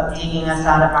job of digging us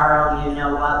out of our own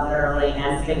you-know-what, literally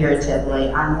and figuratively,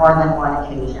 on more than one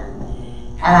occasion.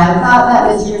 And I thought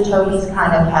that Mr. Tobey's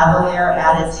kind of cavalier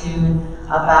attitude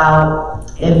about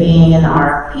it being an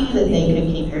RFP, that they could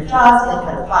keep their jobs, they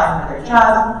could apply for their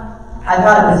jobs, I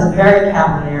thought it was very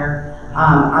cavalier.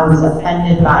 I was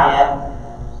offended by it.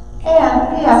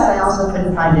 And yes, I also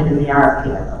couldn't find it in the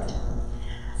RFP I looked.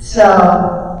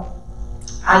 So,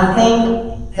 I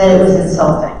think that it was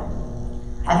insulting.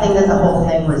 I think that the whole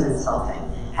thing was insulting,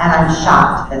 and I'm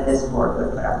shocked that this board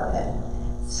would put up with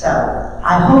it. So,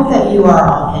 I hope that you are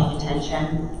all paying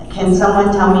attention. Can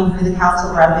someone tell me who the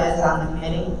council rep is on the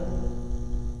committee?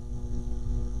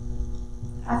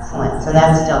 Excellent, so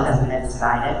that still hasn't been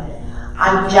decided.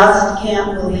 I just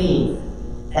can't believe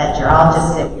that you're all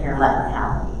just sitting here letting it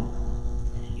happen.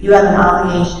 You have an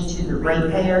obligation to the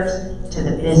ratepayers, to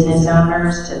the business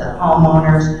owners, to the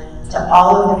homeowners, to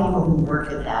all of the people who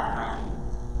work at that plant.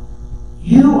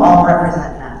 You all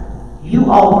represent them. You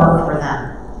all work for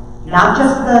them. Not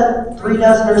just the 3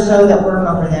 dozen or so that work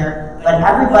over there, but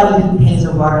everybody who pays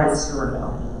a water and sewer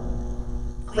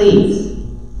bill. Please,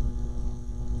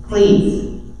 please,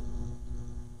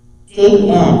 dig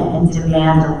in and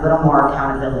demand a little more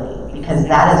accountability, because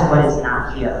that is what is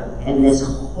not here in this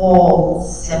whole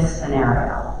sick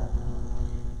scenario.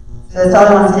 So that's all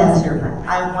I want to say on sewer plant.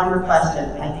 I have one request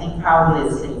of, I think, probably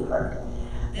the city clerk.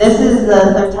 This is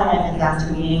the 3rd time I've been down to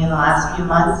a meeting in the last few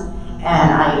months,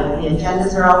 and the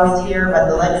agendas are always here, but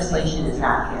the legislation is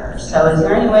not here. So is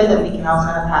there any way that we can also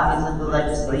have copies of the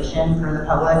legislation for the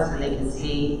public so they can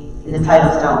see? The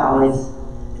titles don't always,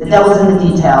 the devil's in the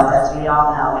details, as we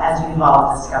all know, as we've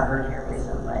all discovered here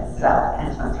recently. So I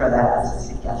just want to throw that out as a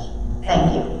suggestion.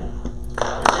 Thank you.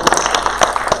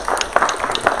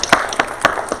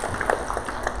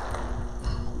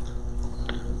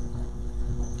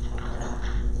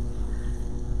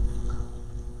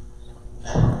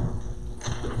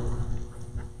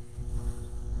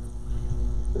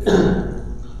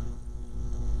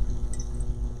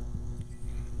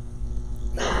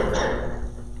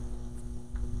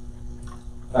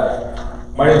 Hi,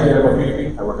 my name is Daniel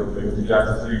Peavy. I work at the Binghamton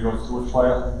Jackson City Joint Sewage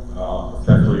Plant,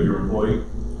 essentially your employee.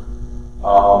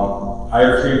 I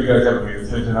understand you guys haven't made a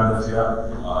decision on this yet.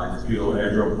 I just feel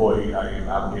as your employee, I am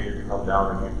obligated to come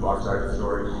down and give you our side of the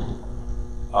story.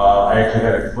 I actually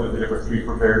had a completely different speech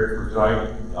prepared for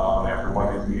tonight after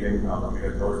Monday's meeting. If you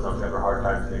guys noticed, I was having a hard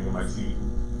time staying in my seat.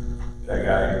 That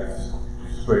guy is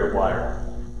a straight up liar.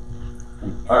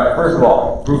 All right, first of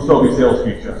all, Bruce Tobey sales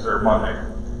speech yesterday, Monday.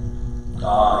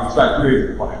 He spent 2 days at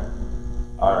the plant.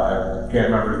 I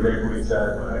can't remember exactly what he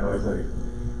said, but I know he said he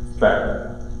spent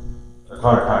a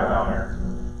ton of time down there.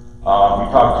 He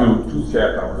talked to 2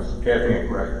 staff members, Kathy and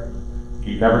Greg.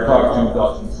 He never talked to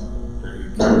Dustin's.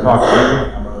 He never talked to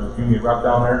me. I'm a union rep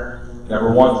down there.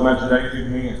 Never once mentioned anything to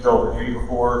me until the day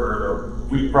before or the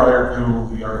week prior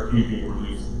to the RFP being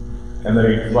released. And then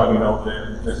he just let me know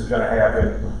that this is going to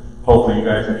happen. Hopefully you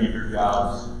guys can keep your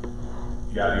jobs.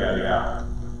 Yada, yada, yada.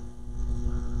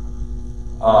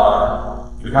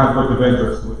 The conflict of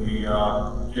interest with the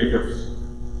Jacobs,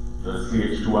 the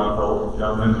CH2M fellow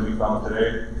gentlemen that we found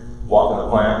today, walking the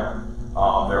plant.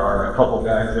 There are a couple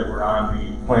guys that were on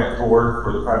the plant tour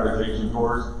for the privatization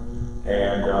tours,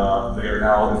 and they are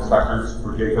now inspectors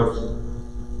for Jacobs.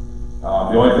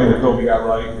 The only thing that Toby got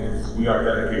right is we are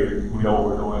dedicated, we know what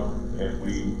we're doing, and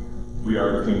we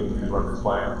are the team that run this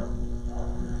plant.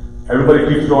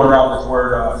 Everybody keeps going around this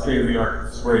word state of the art,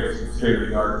 this phrase, state of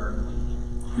the art.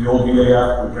 The old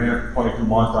VAF, we ran it for 22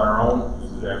 months on our own.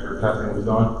 This is after testing was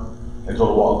done, until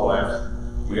the wall collapsed.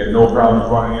 We had no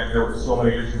problems running it. There were so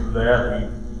many issues with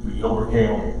that. We overcame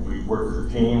them. We worked as a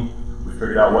team. We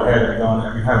figured out what had to be done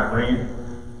every time it rained.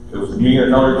 It was me and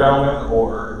another gentleman,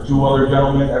 or were 2 other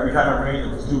gentlemen. Every time it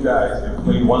rained, it was 2 guys. They would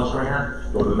clean one strainer,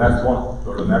 go to the next one,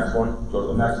 go to the next one, go to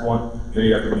the next one. Then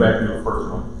you have to go back to the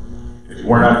first one. If you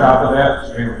weren't on top of that, the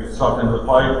strainer would get sucked into the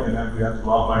pipe, and then we have to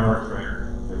go out and buy another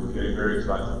strainer. It was getting very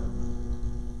expensive.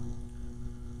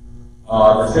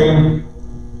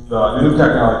 The new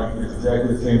technology is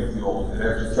exactly the same as the old. It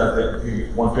actually says that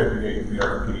page 158 in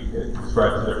VRP. It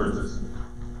describes the differences.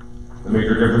 The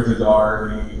major differences are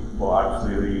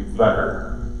obviously the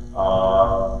vendor,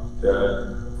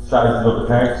 the sizes of the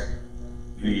tanks,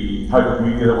 the type of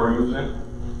media that we're using,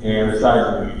 and the size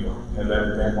of the media. And then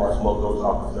the man wash flow goes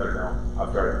up instead of down.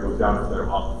 I'm sorry, it goes down instead of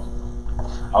up.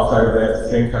 Outside of that,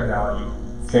 same technology,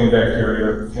 same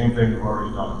bacteria, same thing we've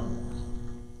already done.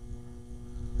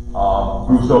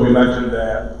 Bruce Dobie mentioned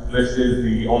that this is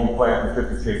the only plant in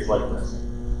 50 states like this.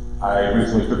 I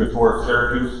recently took a tour of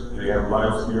Syracuse. They have a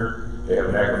liosphere, they have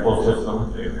an active flow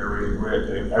system, they have aerated grid,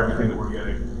 they have everything that we're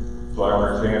getting. So I don't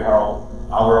understand how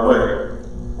hour away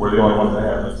we're the only ones that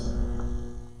have this.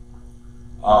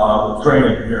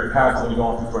 Training, we are constantly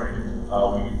going through training.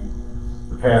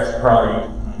 The past probably,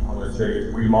 I'm going to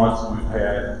say 3 months, we've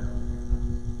had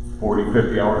 40,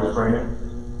 50 hours of training.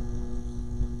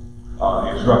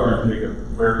 The instructors make it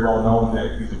very well known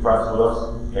that he's impressed with us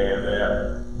and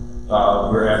that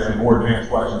we're asking more advanced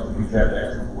questions than he's had to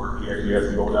ask before. He actually has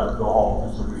to go home,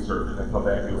 do some research, and then come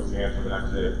back and give us the answer the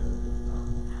next day.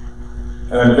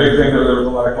 And then the big thing that there was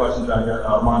a lot of questions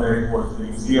on Monday was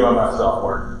the CMMS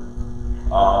software.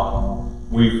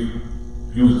 We've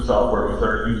used the software. We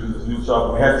started using this new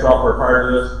software. We had software prior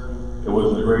to this. It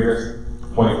wasn't the greatest.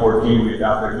 2014, we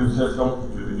adopted a new system.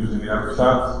 We've been using it ever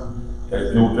since.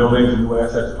 As new buildings and new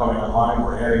assets are coming online,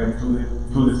 we're adding them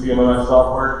to the CMMS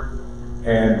software,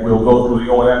 and we'll go through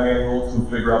the O&M manual to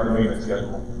figure out the maintenance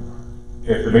schedule.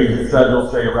 If the maintenance schedule,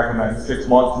 say, recommends 6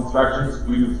 months inspections,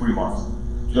 we do 3 months,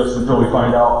 just until we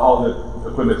find out how the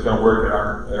equipment's going to work at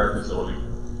our facility.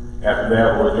 After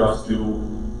that, we'll adjust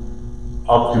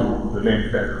up to the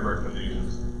manufacturer's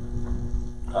recommendations.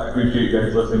 I appreciate you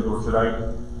guys listening to us tonight.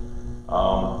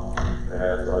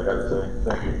 That's all I got to say.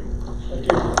 Thank you. Thank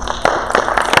you.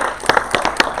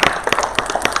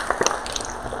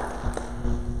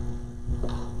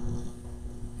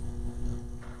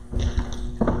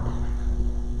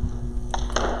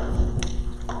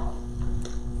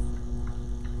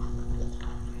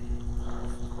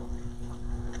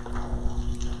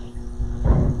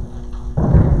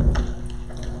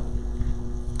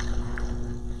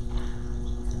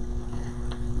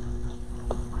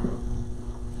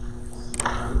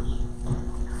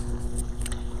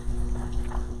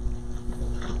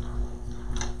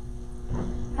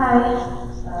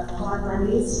 Hi, Claude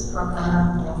Mendes from the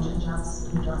Binghamton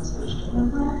Johnson Treatment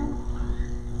Plant.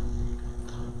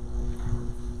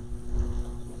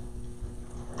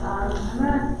 I'm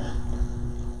going to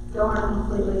go in a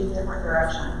completely different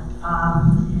direction.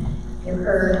 You've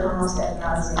heard almost ad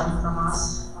nauseum from us,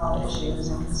 all the issues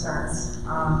and concerns.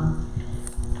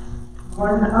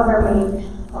 One other main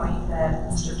point that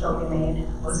Mr. Tobey made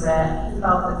was that he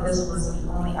felt that this was the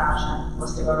only option,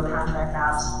 was to go to contract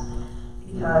ops,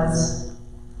 because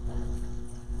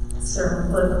certain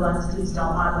political entities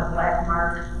don't want the black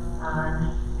mark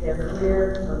on their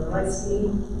career or their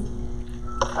legacy.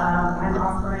 I'm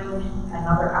offering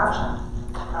another option.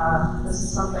 This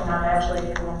is something I've actually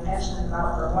been passionate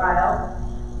about for a while.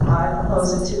 I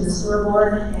proposed it to the sewer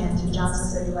board and to Johnson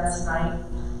City last night,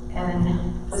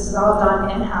 and this is all done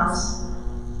in-house.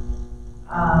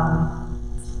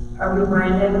 A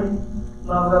rebranding,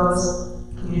 logos,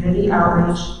 community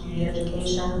outreach, community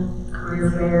education,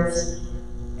 career fairs.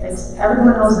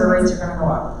 Everyone knows the rates are going to go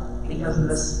up because of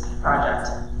this project.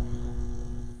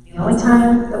 The only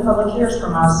time the public hears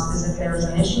from us is if there's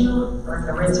an issue or if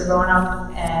the rates are going up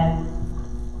and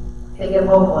they get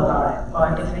vocal about it.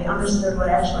 But if they understood what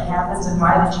actually happens and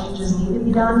why the changes need to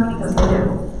be done, because they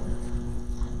do,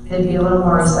 they'd be a little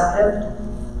more receptive.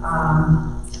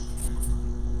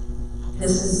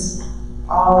 This is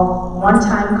all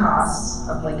one-time costs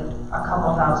of like a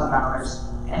couple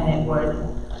 $1,000s, and it would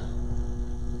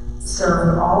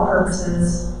serve all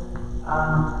purposes.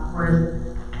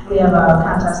 We have a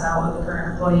contest now with the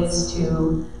current employees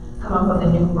to come up with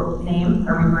a new name,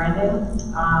 a rebranding.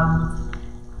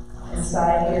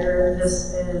 Inside here,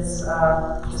 this is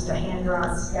just a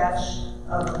hand-drawn sketch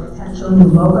of a potential new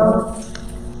logo.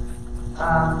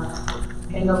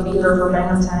 Bingo Beaver for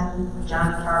Binghamton,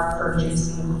 John Carp for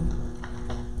JC.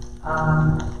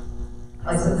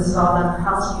 Like I said, this is all done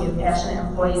in-house. We have passionate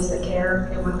employees that care.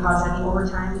 It wouldn't cost any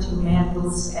overtime to man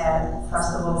booths at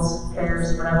festivals,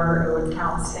 fairs, whatever. It would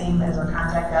count the same as our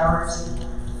contact hours.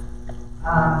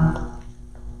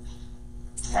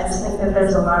 I that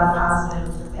there's a lot of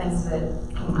positive things that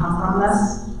can come from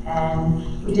this.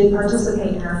 And we did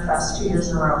participate in Earth Fest 2 years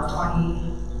in a row,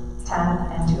 2010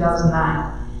 and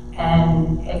 2009.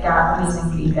 And it got amazing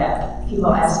feedback.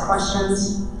 People asked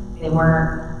questions. They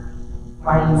weren't,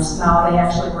 why do you smell? They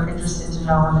actually were interested to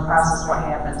know in the process what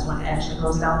happens when it actually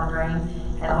goes down the drain.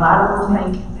 And a lot of them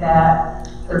think that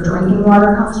their drinking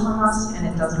water comes from us, and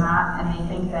it does not. And they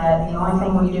think that the only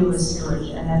thing we do is sewage,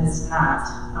 and it is not.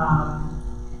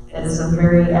 It is a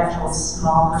very actual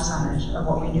small percentage of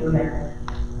what we do there.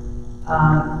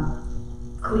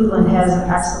 Cleveland has an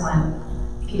excellent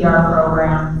PR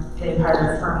program. They've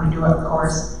hired a firm to do it, of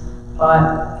course,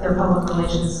 but their public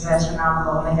relations is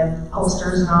astronomical. And they have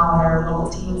posters in all their local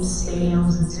teams,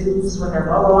 stadiums, and zoos with their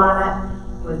logo on it,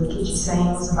 with kitschy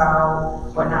sayings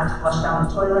about what not to flush down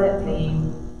the toilet. They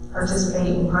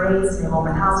participate in parades, they have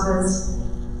open houses.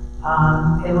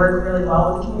 They work really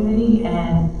well with the community,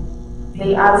 and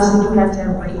they obviously do have to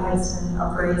have rate hikes and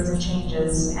upgrades and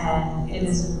changes, and it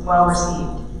is well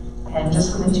received. And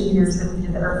just from the 2 years that we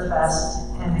did the Earth Fest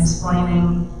and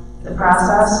explaining the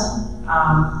process,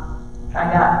 I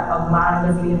got a lot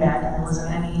of good feedback, and there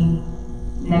wasn't any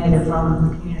negative from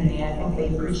the community. I think they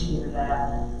appreciated that.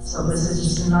 So this is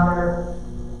just another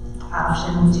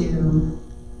option to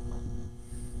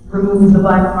remove the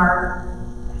black mark,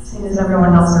 seeing as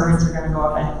everyone knows the rates are going to go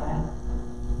up anyway.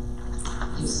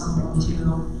 Just something to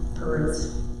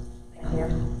peruse. Thank you.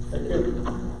 Thank you.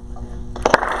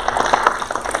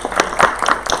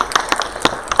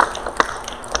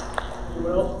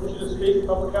 Anyone else wishing to speak,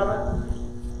 public comment?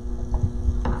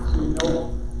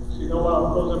 See no one,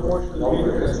 I'll close the portion of the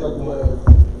meeting.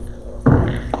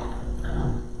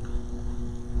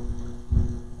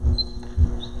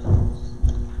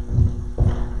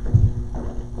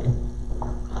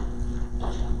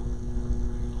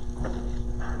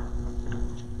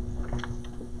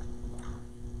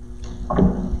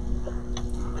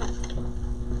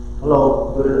 Hello,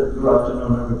 good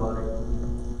afternoon, everybody.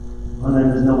 My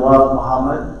name is Nawab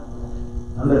Muhammad.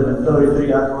 I live in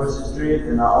 33 Across Street,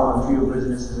 and I own a few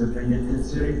businesses in Binghamton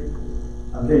City.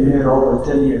 I've been here over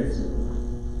 10 years.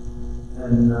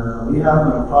 And we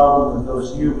having a problem with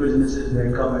those new businesses.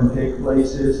 They come and take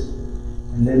places,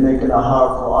 and they're making it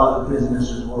hard for other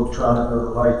businesses who will try to do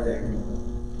the right thing.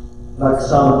 Like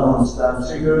selling non-stamp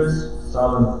cigarettes,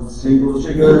 selling single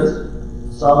cigarettes,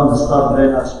 selling the stuff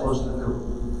they're not supposed to do.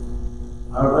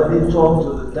 I already talked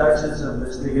to the Texas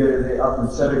investigator. They up in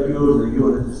Syracuse, the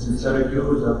unit is in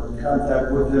Syracuse. I'm in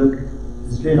contact with them.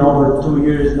 It's been over 2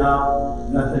 years now.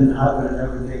 Nothing happened,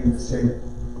 everything is the same.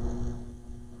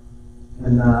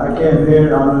 And I came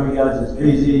here, I know you guys is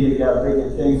busy, you got bigger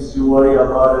things to worry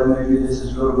about, and maybe this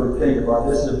is what we think about.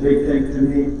 This is a big thing to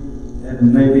me,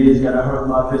 and maybe it's gonna hurt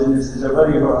my business. It's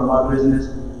already hurting my business,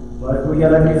 but if we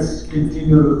gotta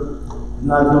continue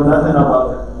not do nothing about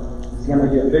it, it's gonna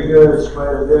get bigger,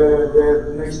 spread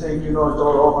there. Next thing you know, it's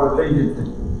all over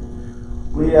Binghamton.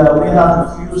 We have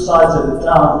a few sides of the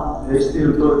town. They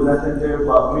still do nothing there,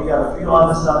 but we got a few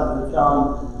other sides of the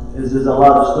town. There's a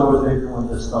lot of stores they doing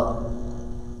this stuff.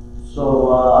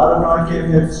 So I don't know. I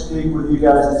came here to speak with you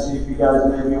guys to see if you guys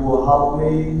maybe will help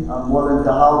me. I'm willing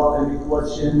to help. Any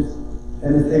questions,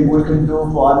 anything we can do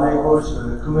for our neighbors, for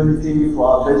the community, for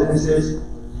our businesses,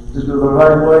 to do the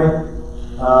right way.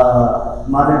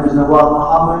 My name is Nawab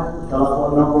Muhammad.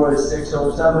 Telephone number is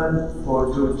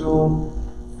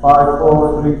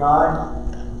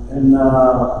 607-422-5439. And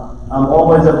I'm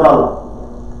always available.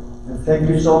 And thank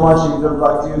you so much, and good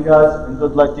luck to you guys, and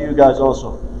good luck to you guys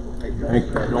also. Thank you.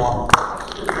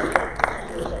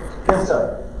 Yes,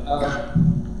 sir.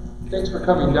 Thanks for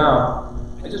coming down.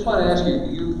 I just want to ask you,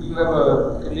 you have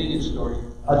a convenience store.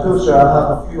 I do, sir. I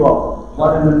have a few of them.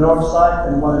 One in the north side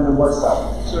and one in the west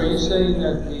side. So are you saying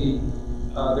that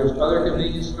there's other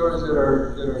convenience stores that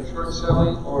are short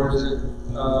selling, or is it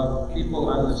people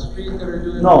on the street that are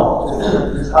doing No,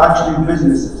 it's actually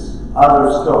businesses,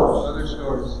 other stores. Other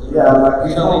stores. Yeah, like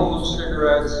selling loose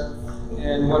cigarettes,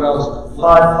 and what else? $5 a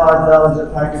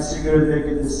pack of cigarettes. They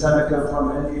get the Seneca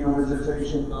from Indian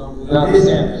reservation.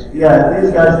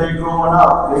 These guys, they're growing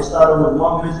up. They started with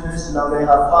one business, now they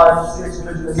have 5, 6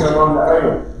 businesses around the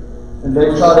area. And they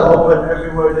try to open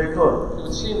everywhere they could. It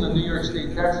would seem the New York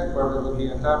State Tax Department would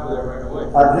be on top of that right away.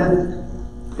 I did.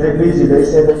 They're busy. They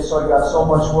say they got so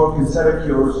much work in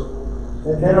Syracuse,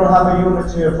 and they don't have a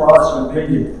unit here for us in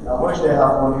Binghamton. I wish they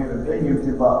have one here in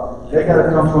Binghamton, but they got to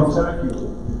come from Syracuse.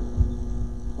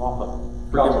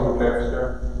 Councilman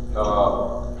Baxter,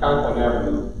 Conklin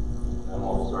Avenue, I don't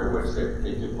know sorry what to say,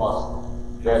 KJ Plus.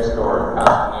 That store in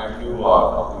Conklin Avenue a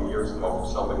couple of years ago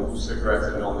was selling loose cigarettes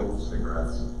and only loose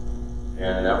cigarettes.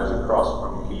 and that was across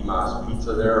from Mima's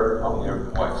Pizza there, up there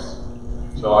twice.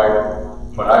 So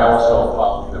but I also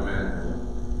followed them in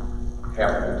and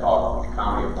happened to talk with the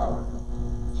county about it.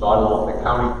 So I don't know if the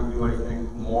county can do anything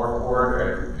more for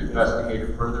it and investigate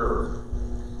it further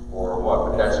or what,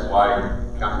 but that's why I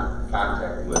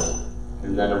contacted with.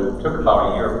 And then it took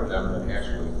about a year for them to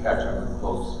actually catch them and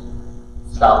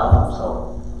stop them. So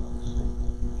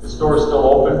the store is still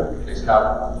open. They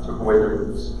took away their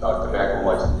tobacco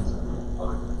license and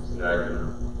other things that I didn't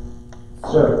know.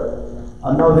 Sir, I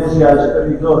know these guys are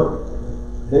pretty good.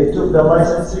 They took the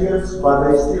licensed cigarettes, but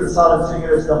they still selling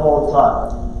cigarettes the whole time.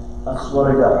 That's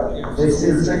what I got. They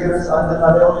steal cigarettes, and then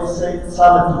they only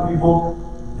sell it to people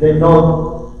they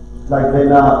know, like they're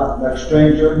not like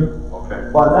stranger. Okay.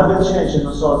 But never change in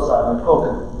the south side, in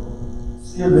coconut.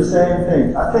 Still the same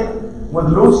thing. I think with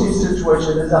Lucy's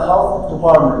situation is a health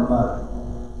department matter.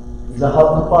 It's a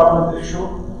health department issue.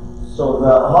 So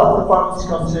the health department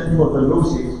comes in for the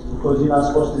Lucy's because you're not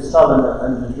supposed to sell it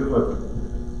and distribute it.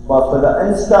 But for the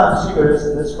instant cigarettes,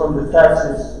 this from the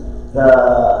taxes,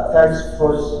 the tax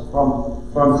force from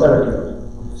Syracuse.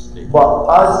 But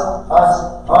as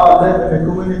I live in a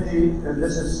community, and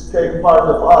this is take part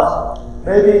of us,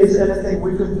 maybe is anything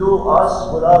we can do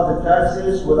us without the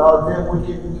taxes, without them, we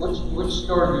can. Which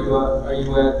store are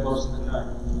you at most of the time?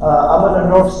 I'm on the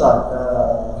north side,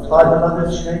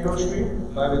 511 Shenango Street.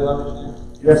 511 Street?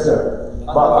 Yes, sir.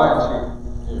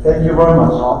 Thank you very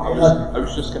much. I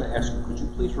was just going to ask you, could you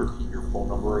please repeat your phone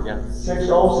number again?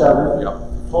 607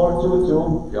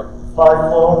 422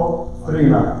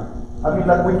 5439. I mean,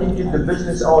 like we can get the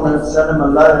business owner, send them a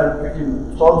letter, we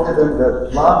can talk to them, the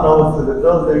landlord for the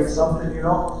building, something, you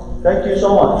know. Thank you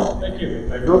so much. Thank you.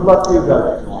 Good luck to you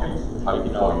guys. I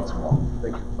can call you tomorrow.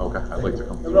 Thank you. Okay, I'd like to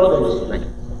come. Thank you.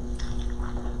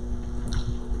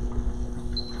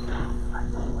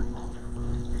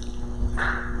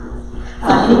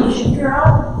 Amy Shapiro,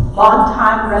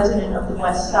 longtime resident of the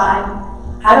West Side.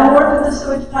 I don't work at the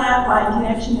sewage plant. My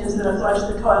connection is that I flush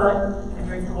the toilet, I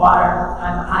drink the water,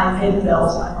 I pay the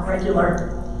bills. I'm a regular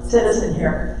citizen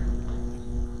here.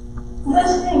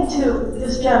 Listening to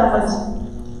this gentleman's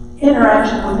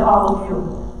interaction with all of you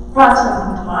brought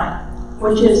something to mind,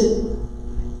 which is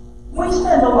we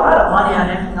spend a lot of money on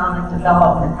economic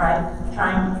development, right?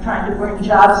 Trying to bring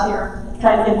jobs here,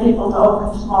 trying to get people to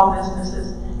open small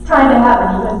businesses, trying to have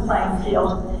an even playing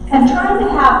field, and trying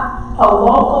to have a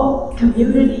local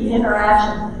community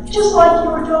interaction, just like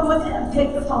you were doing with him.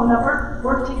 Take the phone number,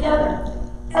 work together.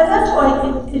 And that's why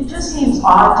it just seems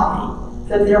odd to me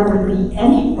that there would be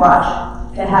any rush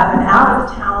to have an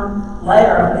out-of-town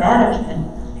layer of management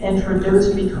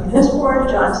introduced between this board,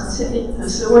 Johnson City, the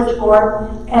sewage board,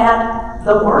 and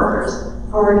the workers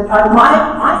who are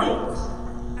my neighbors.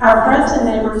 Our friends and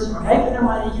neighbors who are making their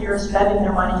money here, spending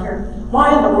their money here.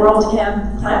 Why in the world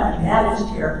can't the plant be managed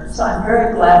here? So I'm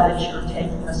very glad that you're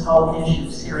taking this whole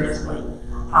issue seriously.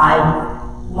 I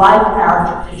like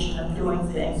our tradition of doing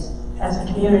things as a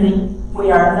community.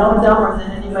 We are no dumber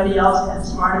than anybody else and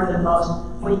smarter than most.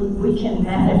 We can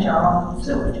manage our own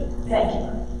sewage. Thank you.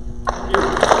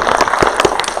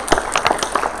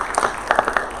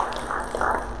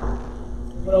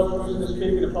 What else wishes to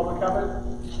speak in the public comment?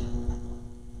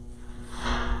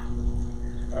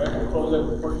 All right, we'll close that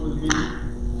portion of the meeting.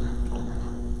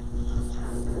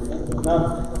 Now,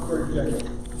 for executive.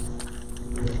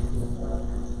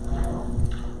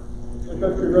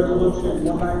 Introductory resolution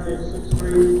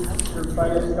 1963, your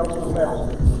finance council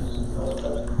pastor.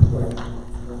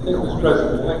 Thank you, Mr.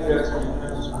 President. I'd like to ask for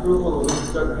unanimous approval of the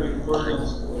introductory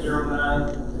ordinance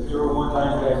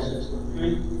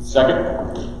 09019-63. Second.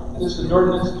 This is an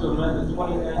ordinance to amend the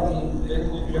 2019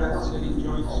 Binghamton Johnson City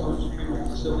Joint Sewage Treatment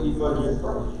Facility budget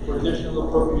for additional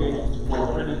appropriations for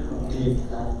printed communication.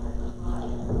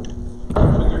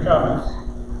 Questions or comments?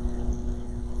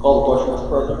 Call the question, Mr.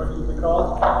 President. Questions been called?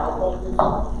 Roll call, please.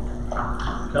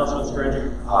 Councilman Stranger?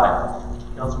 Aye.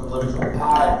 Councilman Livingston?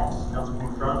 Aye. Councilman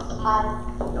Crunks? Aye.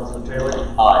 Councilman Taylor?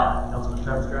 Aye. Councilman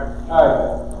Tepstra?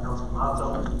 Aye. Councilman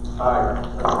Motto? Aye.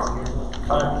 Councilman Scannell?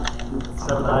 Aye.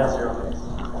 7 ayes, 0 nays.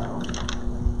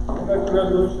 Introductory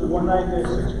resolution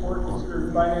 19-64, considered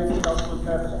finance council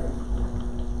pastor.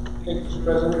 Thank you, Mr.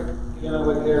 President. Again, I'd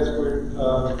like to ask for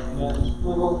unanimous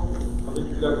approval of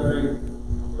introductory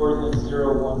ordinance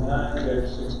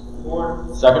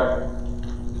 019-64. Second.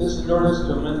 This is an ordinance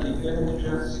to amend the Binghamton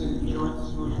Johnson City Joint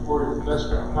Sewage Board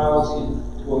investment policy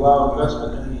to allow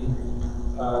investment in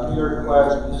the New York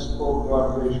class municipal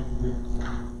cooperation agreement.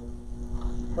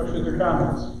 Questions or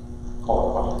comments? Call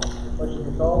the question. Questions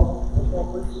are called? Roll call,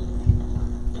 please.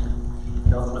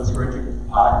 Councilman Stranger?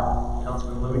 Aye.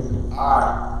 Councilman Livingston?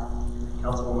 Aye.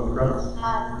 Councilwoman Grunts.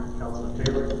 Aye. Councilman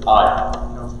Taylor. Aye.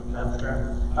 Councilman Abstract.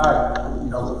 Aye.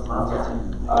 Councilman Monson.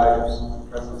 Aye.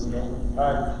 President Scan.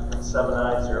 Aye. 7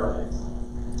 ayes, 0 nays.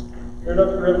 Heard up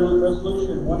the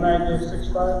resolution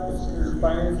 19-65, considered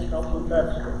finance, Councilman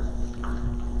Papster.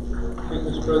 Thank you,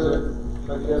 Mr. President. I'd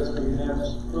like to ask for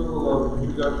unanimous approval of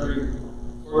introductory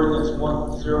ordinance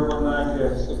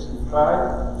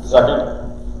 1019-65. Second.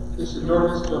 This is an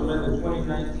ordinance to amend the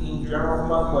 2019 general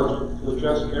fund budget to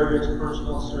adjust various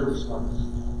personal service funds.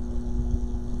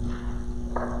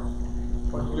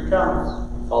 Questions or comments?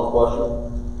 Call the question.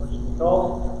 Question be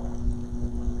called.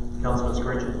 Councilman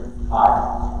Scritch. Aye.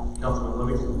 Councilman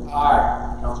Livingston.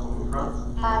 Aye. Councilwoman Grunts.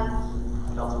 Aye.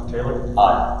 Councilman Taylor.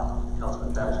 Aye.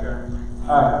 Councilman Abstract.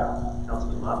 Aye.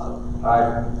 Councilman Monson.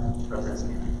 Aye. President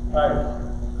Scan. Aye.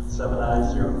 7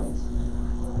 ayes, 0 nays.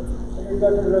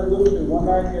 Introductory resolution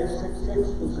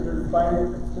 19-66, considered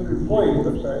employees,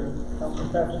 Councilman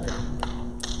Papster.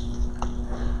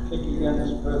 Thank you again,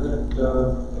 Mr. President.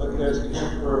 I'd like to ask again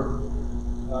for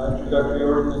introductory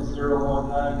ordinance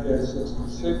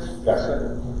 019-66. Second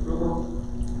approval.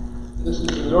 This is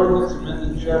an ordinance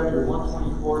amending chapter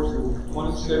 124 to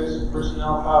 26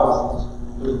 personnel policies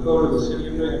of the code of the city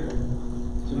of Binghamton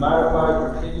to modify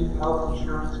continued health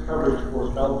insurance coverage for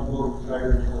eligible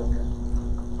retired employees.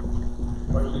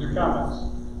 Questions or comments?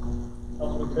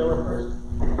 Councilman Taylor first.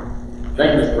 Thank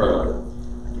you, Mr. President.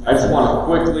 I just want to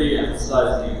quickly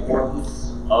emphasize the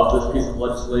importance of this piece of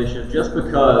legislation just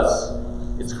because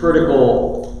it's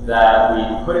critical that we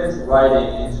put into writing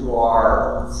into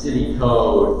our city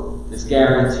code this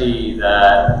guarantee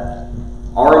that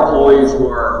our employees who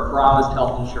are promised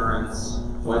health insurance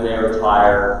when they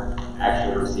retire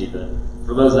actually receive it.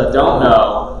 For those that don't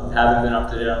know, haven't been up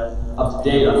to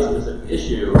date on a specific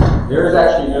issue, there is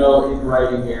actually no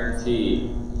in-writing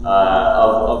guarantee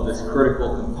of this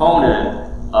critical component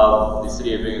of the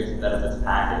City of Binghamton benefits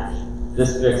package.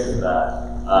 This fixes that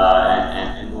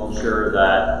and will ensure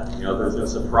that there's no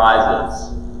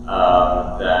surprises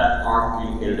that aren't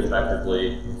communicated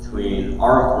effectively between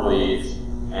our employees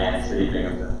and City of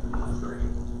Binghamton administration.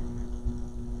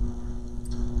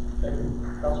 Thank you.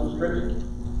 Councilman Scritch.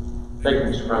 Thank you,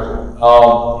 Mr. President.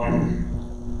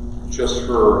 Just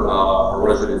for our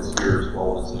residents here as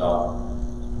well as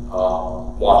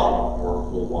watching, or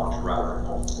will watch rather at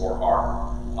home, or are.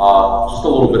 Just a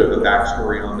little bit of a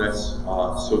backstory on this.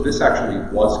 So this actually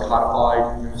was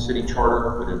codified in the city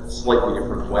charter, but in a slightly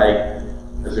different way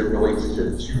as it relates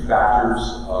to two factors,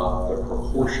 the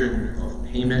proportion of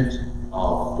payment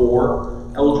for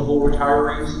eligible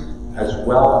retirees, as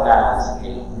well as a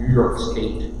New York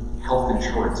State health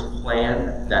insurance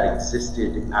plan that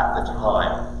existed at the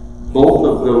time. Both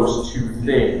of those two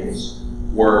things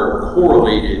were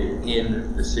correlated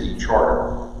in the city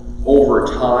charter. Over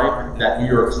time, that New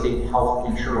York State health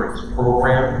insurance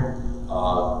program,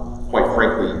 quite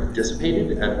frankly,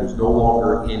 dissipated and was no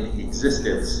longer in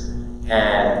existence.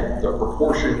 And the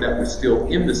proportion that was still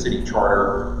in the city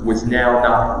charter was now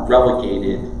not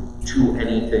relegated to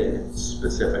anything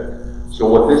specific. So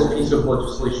what this piece of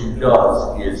legislation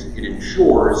does is it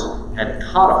ensures and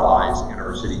codifies in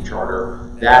our city charter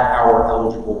that our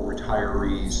eligible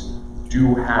retirees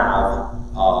do have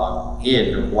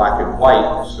in black and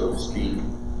white, so to speak,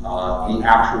 the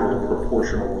actual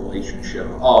proportional relationship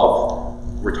of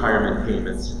retirement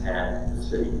payments and the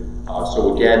city.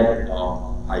 So again,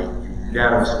 I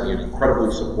unanimously and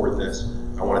incredibly support this.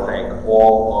 I want to thank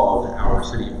all of our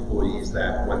city employees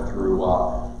that went through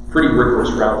pretty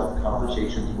rigorous rounds of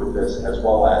conversations with this, as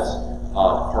well as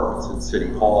departments in City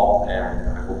Hall, and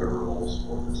I hope everyone will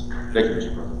support this. Thank you,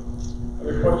 Mr. President.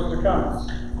 Other questions or comments?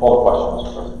 Call the question,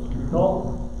 Mr. President. Nicole?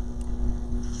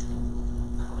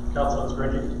 Councilman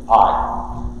Scritch. Aye.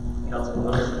 Councilman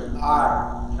Livingston. Aye.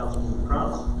 Councilwoman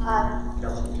Grunts. Aye.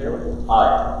 Councilman Taylor.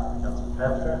 Aye. Councilman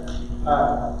Abstract.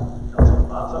 Aye. Councilman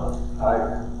Monson. Aye.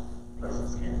 President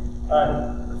Scan. Aye.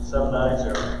 7 ayes,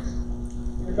 0 nays.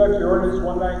 Introductory ordinance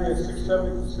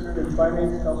 19-67, considered in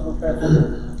finance, Councilman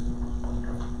Papster.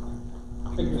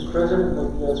 Thank you, Mr. President. I'd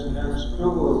like to ask unanimous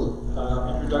approval of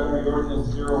introductory ordinance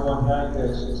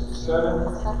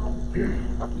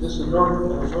 019-67. This is an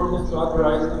ordinance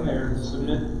authorizing the mayor to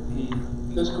submit the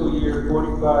fiscal year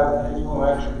 45 annual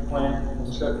action plan and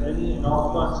accept any and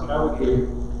all funds allocated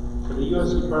for the U.S.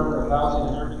 Department of Housing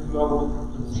and Urban Development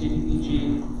for the CDBG,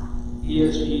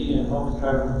 ESG, and home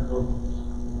retirement programs.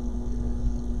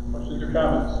 Questions or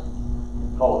comments?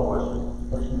 Call the question.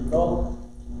 Question be called.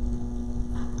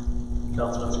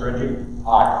 Councilman Scritch.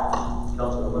 Aye.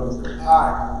 Councilman Livingston.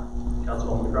 Aye.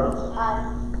 Councilwoman Grunts. Aye.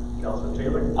 Councilman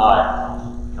Taylor. Aye.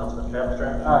 Councilman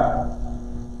Abstract. Aye.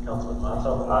 Councilman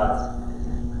Monson. Aye.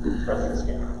 President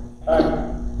Scanlon.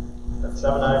 Aye. That's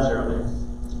 7 ayes, 0 nays.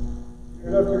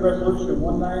 Introductory resolution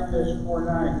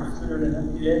 19-49, considered an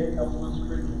NPA. Councilman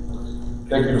Screen.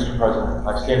 Thank you, Mr. President. I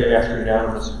stand to ask for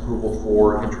unanimous approval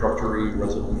for introductory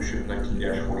resolution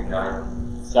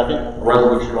 19-49. Second. A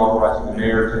resolution authorizing the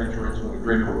mayor to enter into an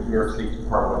agreement with New York State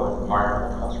Department of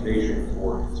Environmental Conservation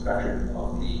for inspection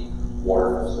of the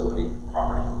water facility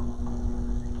property.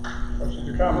 Questions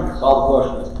or comments? Call the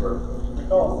question, Mr. President. Mr.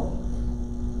 McCollum.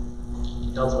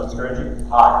 Councilman Scarnecchia.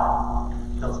 Aye.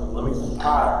 Councilman Livingston.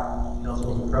 Aye.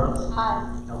 Councilwoman Kranz. Aye.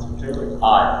 Councilman Taylor.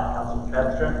 Aye. Councilman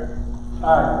Patrick.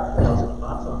 Aye. Councilman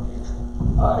Mazza.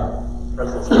 Aye.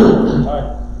 President Scanlon. Aye.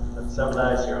 That's 7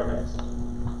 ayes, 0 nays.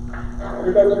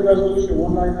 Introductory resolution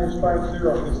 19-50,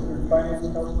 considered finance.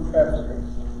 Councilman Patrick.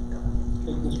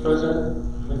 Thank you, Mr. President.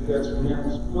 I'd like to ask for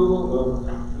unanimous approval of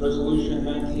resolution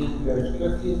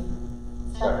 19-50.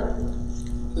 Second.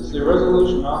 This is a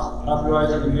resolution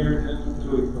authorizing the mayor to enter into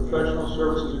a professional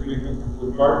services agreement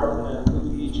with Barton and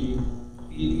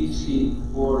EEC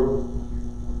for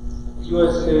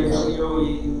USA COE,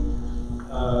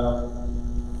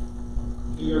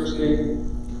 New York State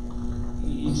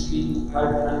EEC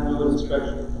high conduit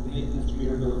inspection and maintenance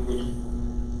rehabilitation.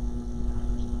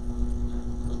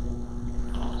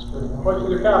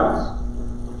 Questions or comments?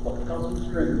 Councilman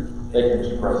Screen. Thank you,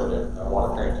 Mr. President. I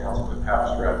want to thank Councilman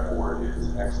Patrick for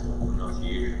his excellent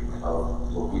pronunciation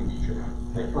of Louisiana.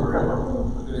 Thank you very much.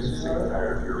 I'm sick and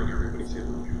tired of hearing everybody say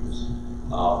Louisiana.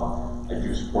 I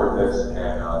do support this,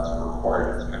 and it's a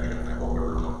required inspection, and I hope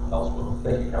everyone else will.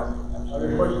 Thank you, Councilman Patrick. Other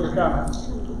questions or comments?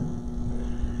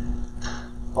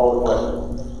 Call the question.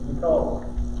 Mr. McCollum.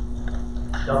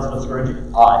 Councilman Scarnecchia.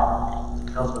 Aye.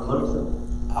 Councilman Livingston.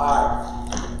 Aye.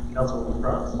 Councilwoman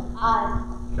Kranz. Aye.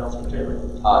 Councilman Taylor.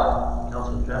 Aye.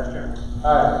 Councilman Patrick.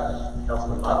 Aye.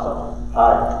 Councilman Mazza.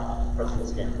 Aye. President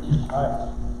Scanlon. Aye.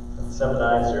 That's 7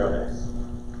 ayes, 0 nays.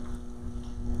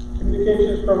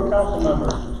 Communications from council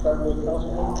members. We'll start with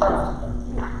Councilwoman Kranz.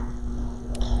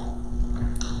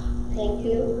 Thank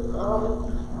you.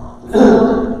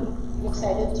 I'm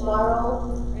excited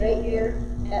tomorrow, right here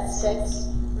at 6.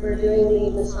 We're doing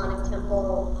the Masonic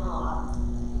Temple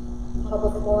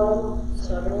public forum,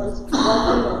 so everyone's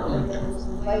welcome, everyone's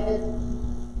invited.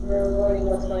 We're learning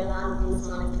what's going on in the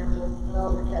Masonic Temple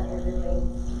development that we're doing.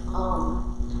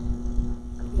 Come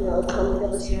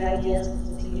give us your ideas, because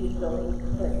it's a huge building. You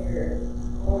can put your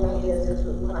own ideas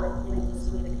into what we want to bring this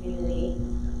with the community.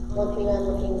 One thing I'm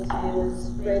looking to do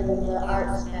is bring the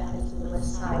arts back into the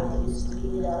west side. It used to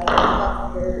be the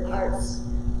popular arts,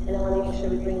 and I want to make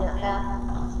sure we bring that back.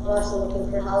 We're also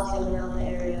looking for housing around the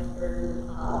area for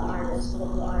artists,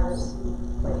 local artists who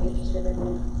might be interested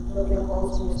in building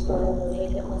homes and just running the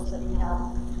vacant ones that we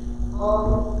have.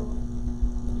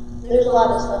 There's a lot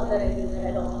of stuff that I do that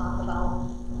I don't talk about.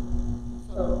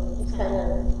 So it's kind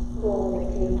of cool when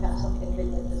the community has something big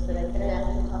like this that I can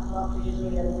actually talk about.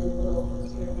 Usually I'm doing little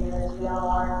things here and there, as we all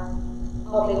are,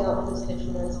 helping out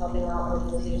constituents, helping out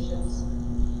organizations.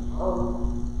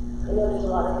 I know there's a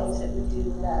lot of things that we do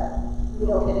that we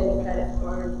don't get any credit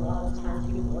for, and a lot of times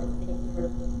people like to think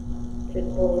we're big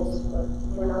bullies, but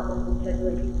we're not. We're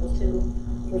regular people too.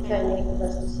 We try and make the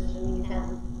best decision we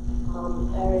can. I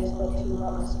already spoke to you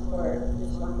about the support.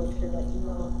 Just want to make sure that you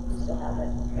know we still have it,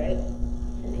 right?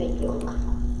 And thank you.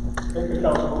 Thank you,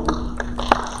 Councilwoman.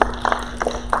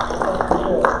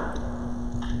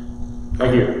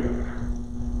 Thank you.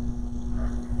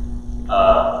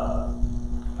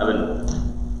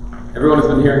 Everyone has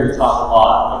been hearing me talk a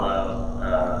lot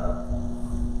about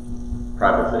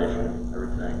privatization and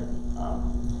everything.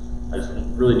 I just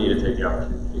really need to take the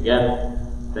opportunity again.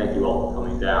 Thank you all for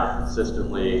coming down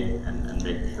consistently and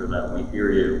making sure that we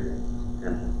hear you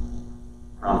and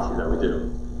promise you that we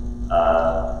do.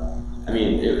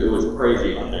 It was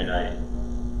crazy Monday night.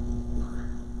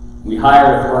 We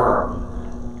hired a firm.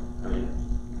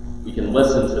 We can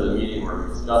listen to the meeting where we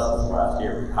discussed this last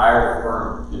year. We hired a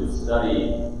firm to do a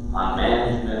study on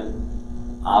management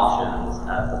options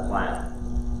at the plant.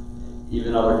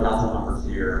 Even other council members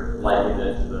here likened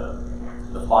it to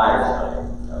the fire study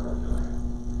that we're doing.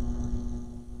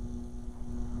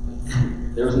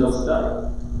 There was no study.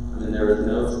 There was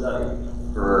no study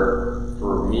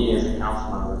for me as a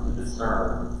council member to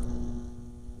discern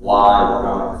why we're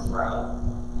going this route.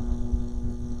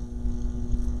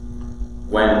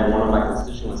 When one of my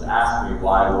constituents asked me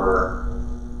why we're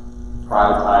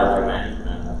privatizing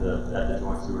management at the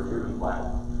joint sewer treatment plant,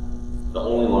 the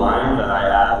only line that I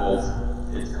had was,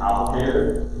 "It's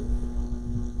complicated."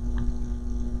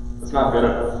 It's not good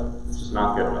enough. It's just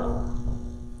not good enough.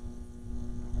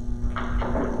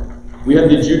 We had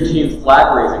the Juneteenth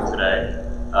flag raising today.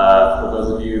 For those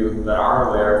of you that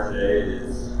aware, today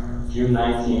is June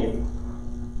 19th,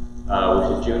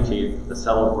 which is Juneteenth, the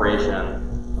celebration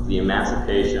of the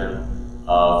emancipation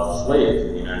of slaves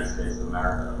in the United States of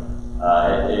America.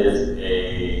 It is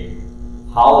a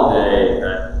holiday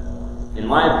that, in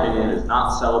my opinion, is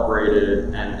not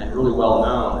celebrated and really well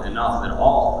known enough at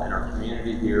all in our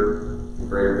community here in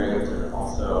Greater Binghamton and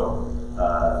also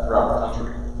throughout the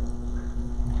country.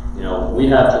 You know, we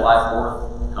have July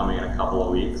 4th coming in a couple of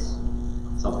weeks,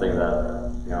 something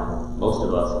that, you know, most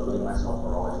of us, including myself,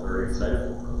 are always very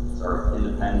excited for. It's our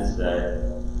Independence Day,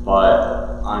 but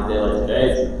on a day like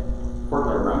today, it's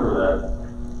important to remember that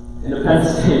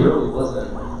Independence Day really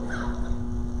wasn't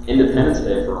Independence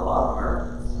Day for a lot of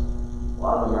Americans. A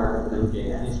lot of Americans didn't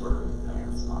gain any sort of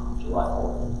independence on July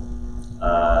 4th.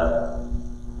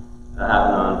 That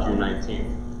happened on June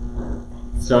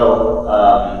 19th. So,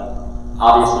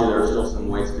 obviously there are still some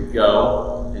ways to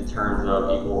go in terms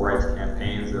of equal rights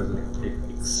campaigns. There's an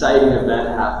exciting event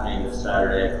happening this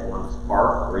Saturday at Columbus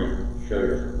Park where you can show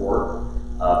your support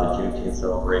of the Juneteenth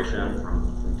celebration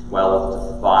from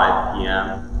 12 to 5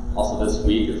 p.m. Also this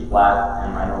week is Black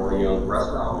and Minority Owned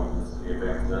Restaurant Week in the city of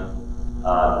Binghamton.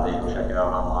 They can check it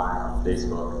out online on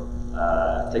Facebook.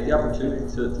 Take the opportunity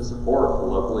to support the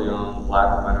locally owned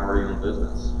Black and minority owned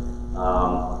business.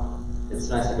 It's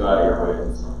nice to go out of your way to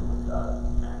do something like that.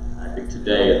 And I think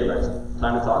today is the right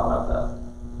time to talk about that.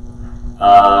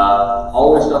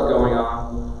 Always stuff going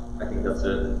on. I think that's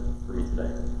it for me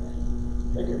today.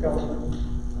 Thank you, Councilman.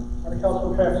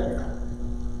 Councilman Paxton.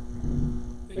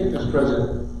 Thank you, Mr.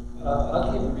 President.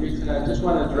 I'll keep it brief tonight. I just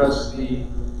want to address the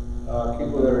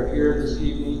people that are here this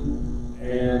evening.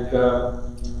 And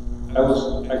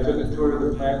I took a tour of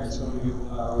the plant. Some of you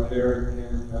were there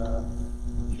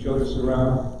and showed us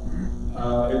around.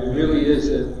 It really is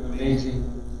an amazing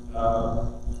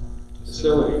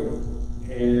facility.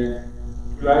 And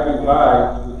driving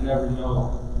by, you would never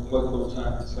know what goes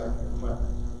on inside the plant.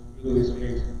 It really is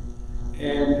amazing.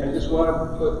 And I just want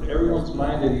to put everyone's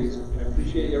mind at ease. I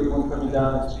appreciate everyone coming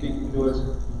down and speaking to us.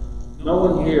 No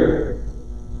one here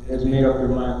has made up their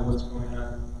mind on what's going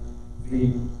on.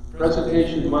 The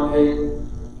presentation Monday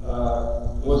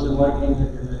was enlightening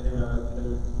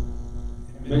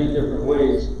in many different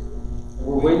ways. And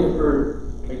we're waiting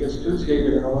for, I guess, Tuesday,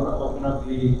 they're going to open up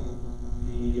the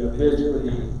bids for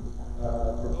the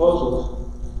proposals,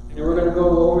 and we're going to go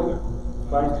over them,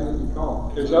 fine tooth and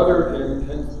comb. There's other,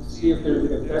 and see if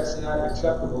that's not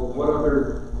acceptable, what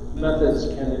other methods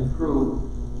can improve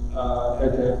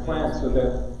at that plant so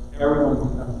that everyone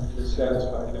is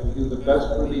satisfied. That we do the best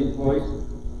for the employees,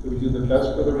 that we do the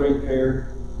best for the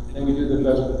ratepayer, and we do the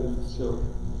best for the facility.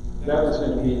 That was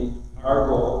going to be our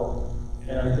goal,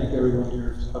 and I think everyone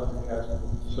here is up to task.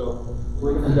 So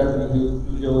we're going to definitely do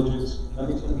due diligence.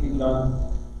 Nothing's going to be done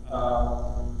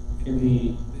in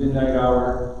the midnight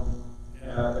hour,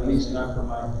 at least not for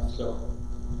mine. So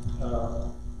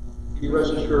be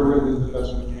rest assured we're going to do the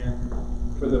best we can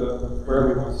for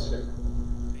everyone's sake.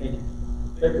 Thank you.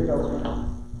 Thank you, Councilman.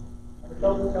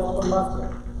 Councilman Matson.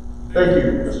 Thank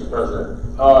you, Mr.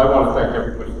 President. I want to thank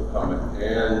everybody for coming.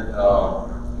 And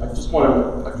I just want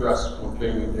to address one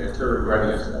thing that Terry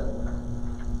Reddy said.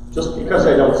 Just because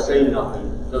I don't say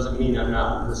nothing doesn't mean I'm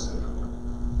not listening.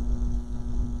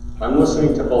 I'm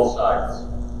listening to both sides.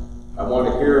 I want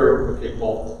to hear what they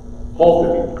both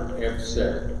of you have to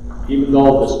say. Even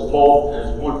though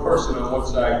there's one person on one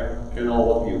side and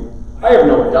all of you. I have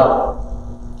no doubt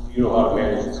you know how to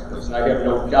manage this place. I have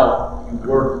no doubt you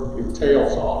work your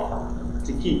tails off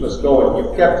to keep us going.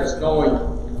 You've kept us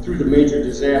going through the major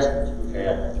disasters we've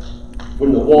had.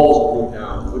 When the walls blew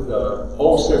down, with the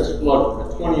 06 flood, with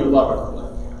the 2011 flood.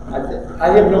 I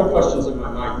have no questions in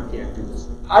my mind you can't do this.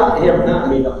 I have not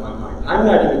made up my mind. I'm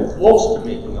not even close to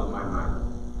making up my mind.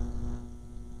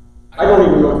 I don't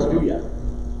even know what to do yet.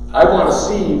 I want to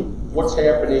see what's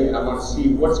happening. I want to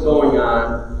see what's going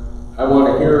on. I want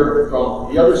to hear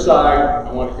from the other side.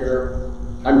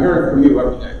 I'm hearing from you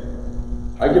every day.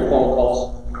 I get phone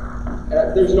calls.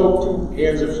 There's no two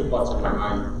answers or buts in my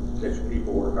mind that you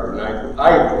people work hard, and I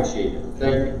appreciate it.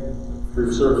 Thank you for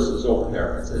your services over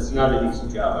there. It's not an easy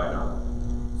job, I know.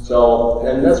 So,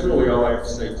 and that's really all I have to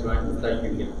say tonight, and thank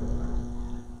you again.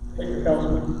 Thank you,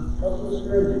 Councilman. Councilman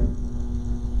Security.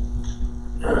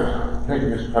 Thank you,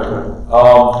 Mr. President.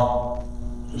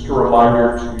 Just a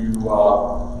reminder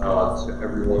to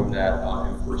everyone that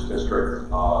in the First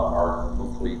District, our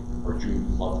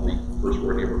June monthly First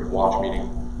Ward Neighborhood Watch meeting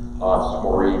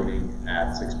tomorrow evening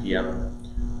at 6 p.m.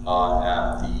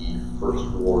 At the First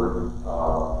Ward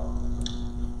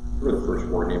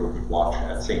Neighborhood Watch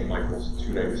at St. Michael's,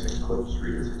 296 Cliff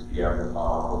Street at 6 p.m.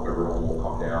 Hope everyone will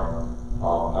come down. I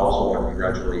also want to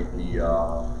congratulate the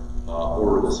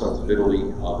Order of the Sons of Italy,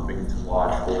 Binghamton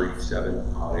Lodge 487.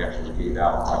 They actually gave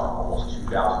out almost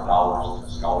 $2,000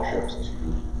 scholarships to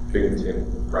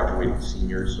Binghamton graduating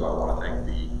seniors. So I want to thank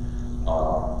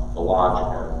the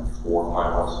lodge and 4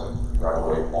 finalists and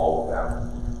congratulate all of them.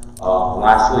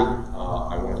 Lastly,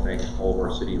 I want to thank all of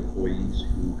our city employees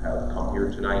who have come here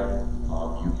tonight.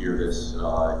 You hear this in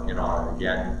on and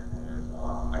again, and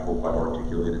I hope I've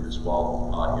articulated this well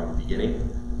in the beginning.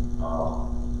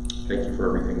 Thank you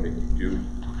for everything that you do,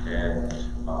 and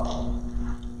I'm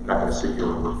not going to sit here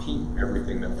and repeat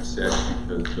everything that was said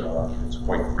because it's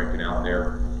quite frank out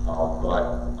there, but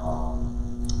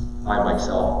I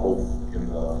myself, both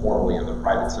formerly in the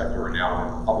private sector and now in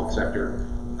the public sector,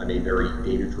 I'm a very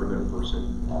data-driven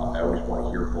person. I always want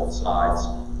to hear both sides,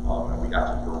 and we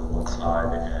got to hear one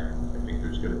side, and I think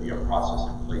there's going to be a process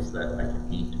in place that I can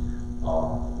meet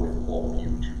with all of you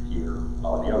to hear the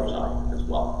other side as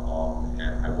well.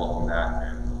 And I welcome that,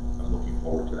 and I'm looking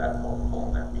forward to that phone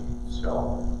call and that meeting. So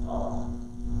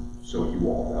you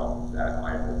all know that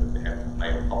I am open to him. I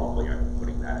am publicly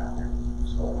putting that out there.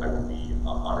 So I would be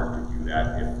honored to do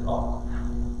that if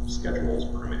schedules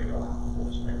permitting of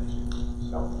course.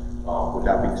 So with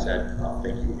that being said,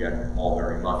 thank you again all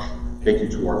very much. Thank you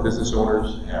to our business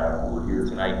owners who are here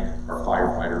tonight, our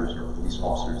firefighters, our police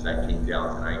officers that came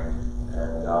down tonight,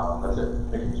 and that's it.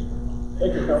 Thank you.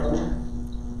 Thank you, Councilman.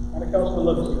 And Councilman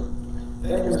Livingston.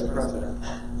 Thank you, Mr. President.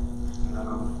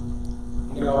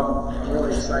 I'm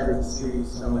really excited to see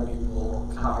so many people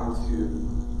coming to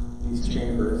these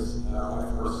chambers. When I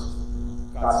first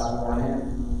got sworn in,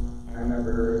 I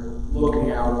remember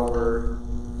looking out over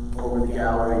the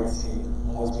gallery and seeing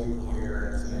all these people here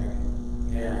and saying,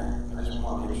 man, I just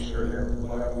want to make sure that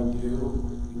whatever we do,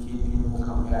 we keep people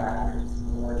coming back. Because the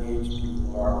more engaged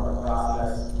people are in our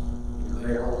process,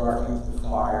 they hold our feet to the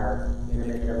fire, they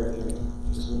make everything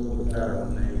just a little bit better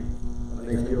when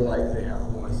they feel like they have a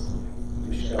voice and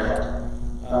they show up.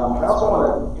 I also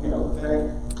want to, thank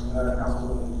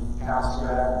Councilman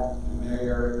Pastor and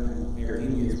Mayor and Mayor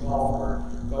Dini as well for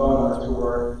going on the tour.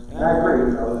 And I agree,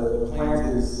 the plant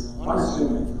is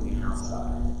unassuming from the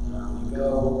outside. You go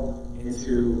into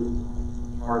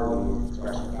hardly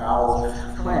expression bowels of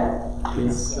the plant,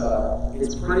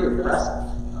 it's pretty impressive.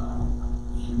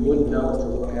 You wouldn't know what to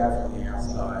look at from the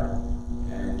outside,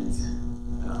 and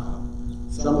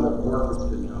some of the work that's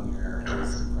been done there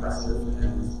is impressive,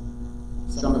 and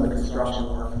some of the construction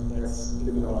work that's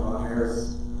been going on here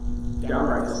is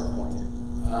downright disappointing.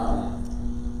 I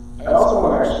also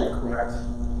want to actually correct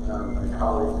my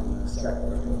colleague from the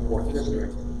 4th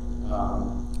District.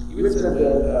 You had said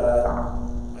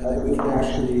that we can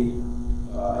actually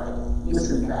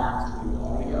listen back to the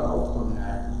audio from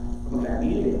that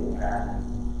meeting back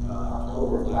in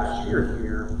October of last year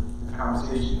here. The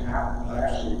conversation happened. I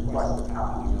actually requested a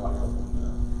copy of the audio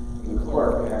from the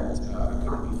clerk, and it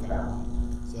couldn't be found.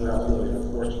 So that was really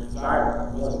unfortunate because I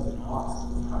wasn't in office at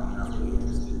the time, and I was really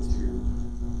interested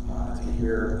to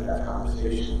hear that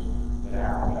conversation that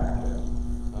happened back then.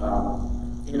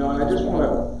 And I just want to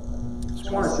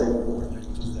say one more thing,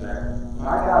 which is that when I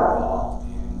got involved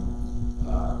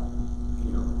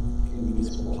in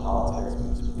municipal politics,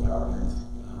 municipal government,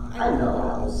 I know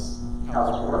how this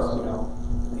works.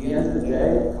 At the end of the day,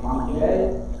 if I'm a yay,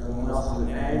 everyone else is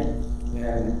an A,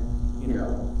 then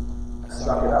I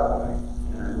suck it up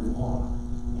and I move on.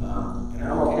 And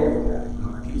I'm okay with that.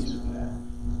 I'm at peace with that.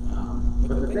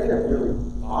 But the thing that really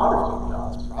bothers me about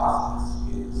this process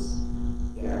is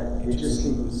that it just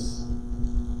seems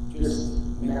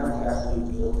manifestly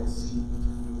ill-conceived.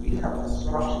 We have a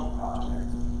construction project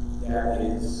that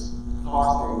is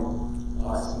costing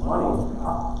us money for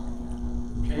nothing.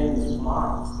 We're paying these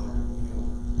fines that,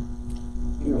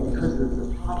 because the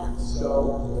project is so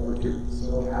overdue,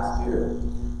 so past due.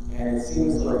 And it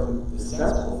seems like the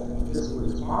sensible thing, the fiscally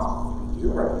responsible thing to do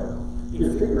right now, is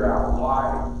to figure out why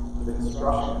the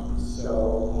construction is so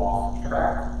off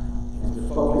track, and to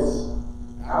focus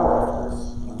our efforts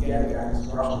on getting that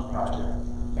construction project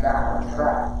back on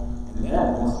track. And then,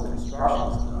 once the construction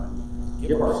is done,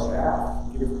 give our staff,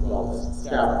 the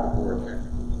staff of the board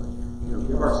technically,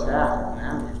 give our staff and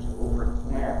managers over the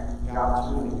plant the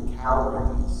opportunity to calibrate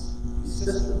these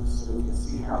systems so we can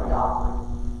see how they operate.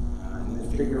 And then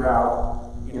figure out,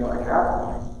 at that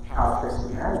point, how to fix the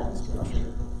management structure.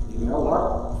 And you know what?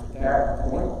 At that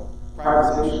point,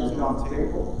 privatization is on the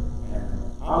table, and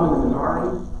I'm in the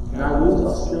minority, and I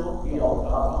will still be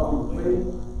way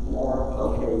more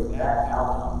okay with that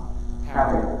outcome,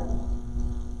 having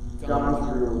gone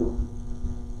through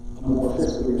a more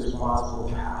fiscally responsible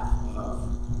path of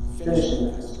finishing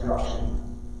the construction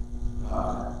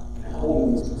and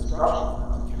holding these construction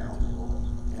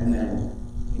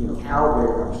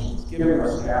calibrating our machines, giving our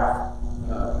staff,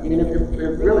 I mean, it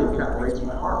really kind of breaks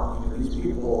my heart. You know, these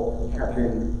people have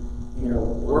been, you know,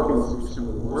 working through some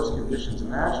of the worst conditions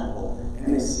imaginable,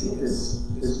 and they see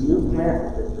this new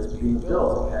plant that's being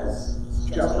built as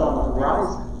just on the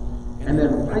horizon. And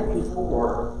then right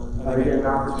before they get an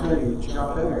opportunity to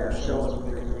jump in there and show us what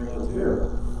they can really do,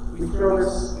 we throw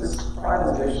this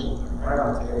privatization right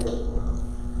on the table.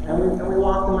 And we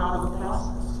lock them out of the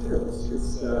process too.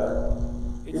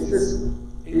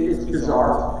 It's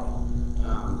bizarre to me.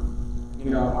 You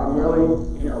know, I'm really,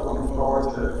 you know, looking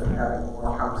forward to having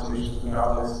more conversations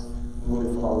about this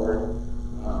moving forward.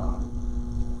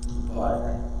 But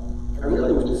I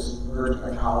really would just urge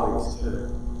my colleagues to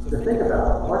think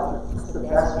about what's the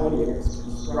best way to get this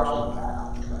construction back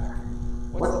on track.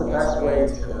 What's the best way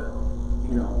to,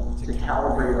 you know, to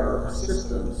calibrate our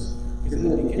systems? Because in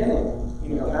the beginning,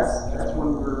 you know, that's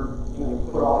when we're, you know,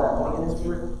 put all that money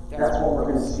into it. That's when we're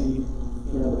going to see,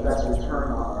 you know, the best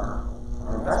return on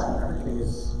our investment. Everything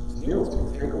is new. It's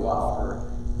going to take a while for,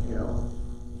 you know,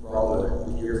 for all the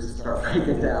gears to start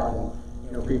breaking down, and,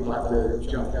 you know, people have to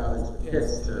jump down into the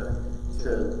pits to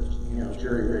you know,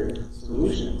 jury-rigged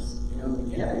solutions. You know, in the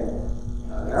beginning,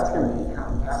 that's going to be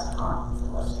kind of the best time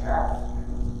for our staff,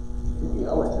 and we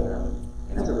owe it to them,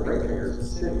 and to the ratepayers of the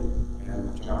city,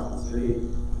 and Johnson City,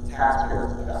 the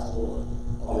taxpayers, the festival, and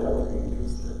all the other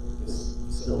communities that this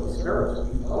facility serves.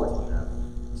 We owe it to them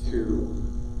to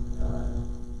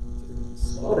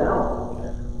slow down a little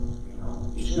bit.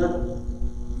 You know,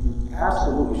 you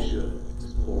absolutely should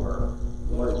explore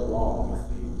what is wrong with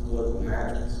the political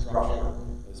management structure of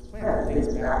this plant. It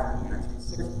dates back to the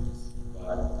 1960s,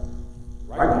 but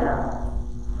right now,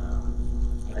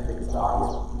 I think it's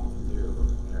obvious what we need to do,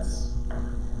 and that's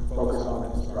focus on the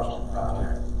construction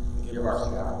project and give our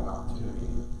staff an opportunity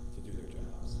to do their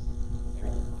jobs.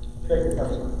 Thank you. Thank you,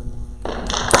 Councilman.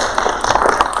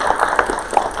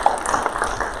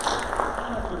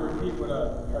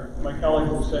 My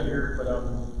colleagues have said here, but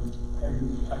and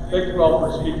I thank you all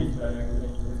for speaking today.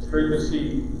 It's great to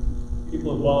see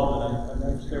people involved, and I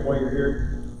understand why you're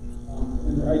here.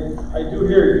 And I do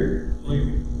hear you, believe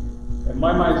me. And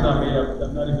my mind's not made up.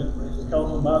 I'm not even, as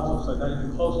Councilman Mazza said, not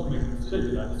even close to making a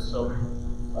decision on this. So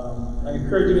I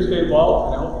encourage you to stay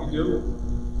involved, and I hope you do.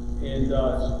 And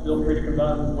feel free to come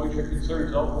down and voice your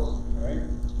concerns always. All right.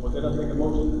 Well, then I'll take a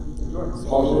motion to adjourn.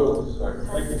 Motion.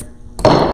 Thank you.